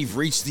Heroes, we've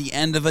reached the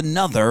end of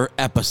another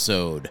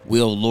episode.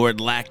 Will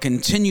Lord Lack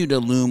continue to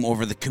loom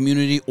over the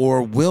community,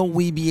 or will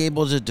we be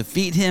able to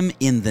defeat him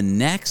in the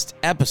next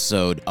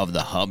episode of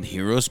the Hub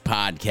Heroes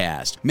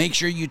podcast? Make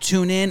sure you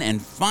tune in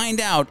and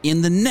find out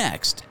in the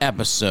next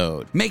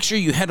episode. Make sure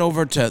you head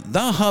over to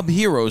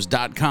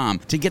thehubheroes.com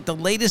to get the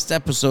latest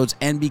episodes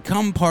and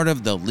become part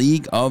of the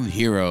League of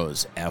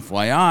Heroes.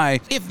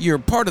 FYI, if you're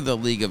part of the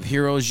League of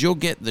Heroes, you'll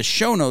get the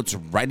show notes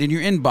right in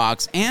your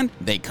inbox, and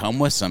they come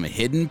with some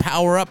hidden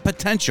power-up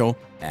potential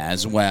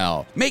as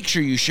well. Make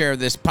sure you share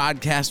this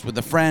podcast with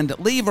a friend,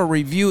 leave a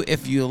review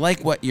if you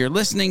like what you're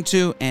listening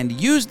to, and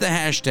use the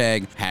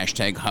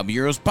hashtag Hub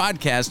Heroes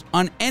Podcast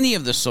on any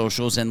of the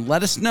socials, and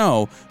let us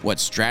know what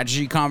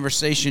strategy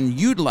conversation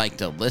you'd like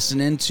to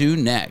listen into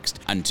next.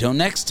 Until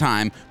next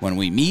time, when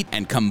we meet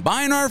and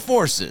combine our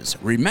forces,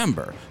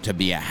 remember to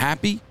be a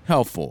happy,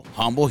 helpful,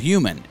 humble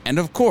human, and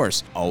of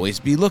course, always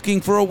be looking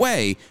for a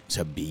way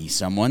to be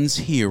someone's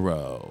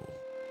hero.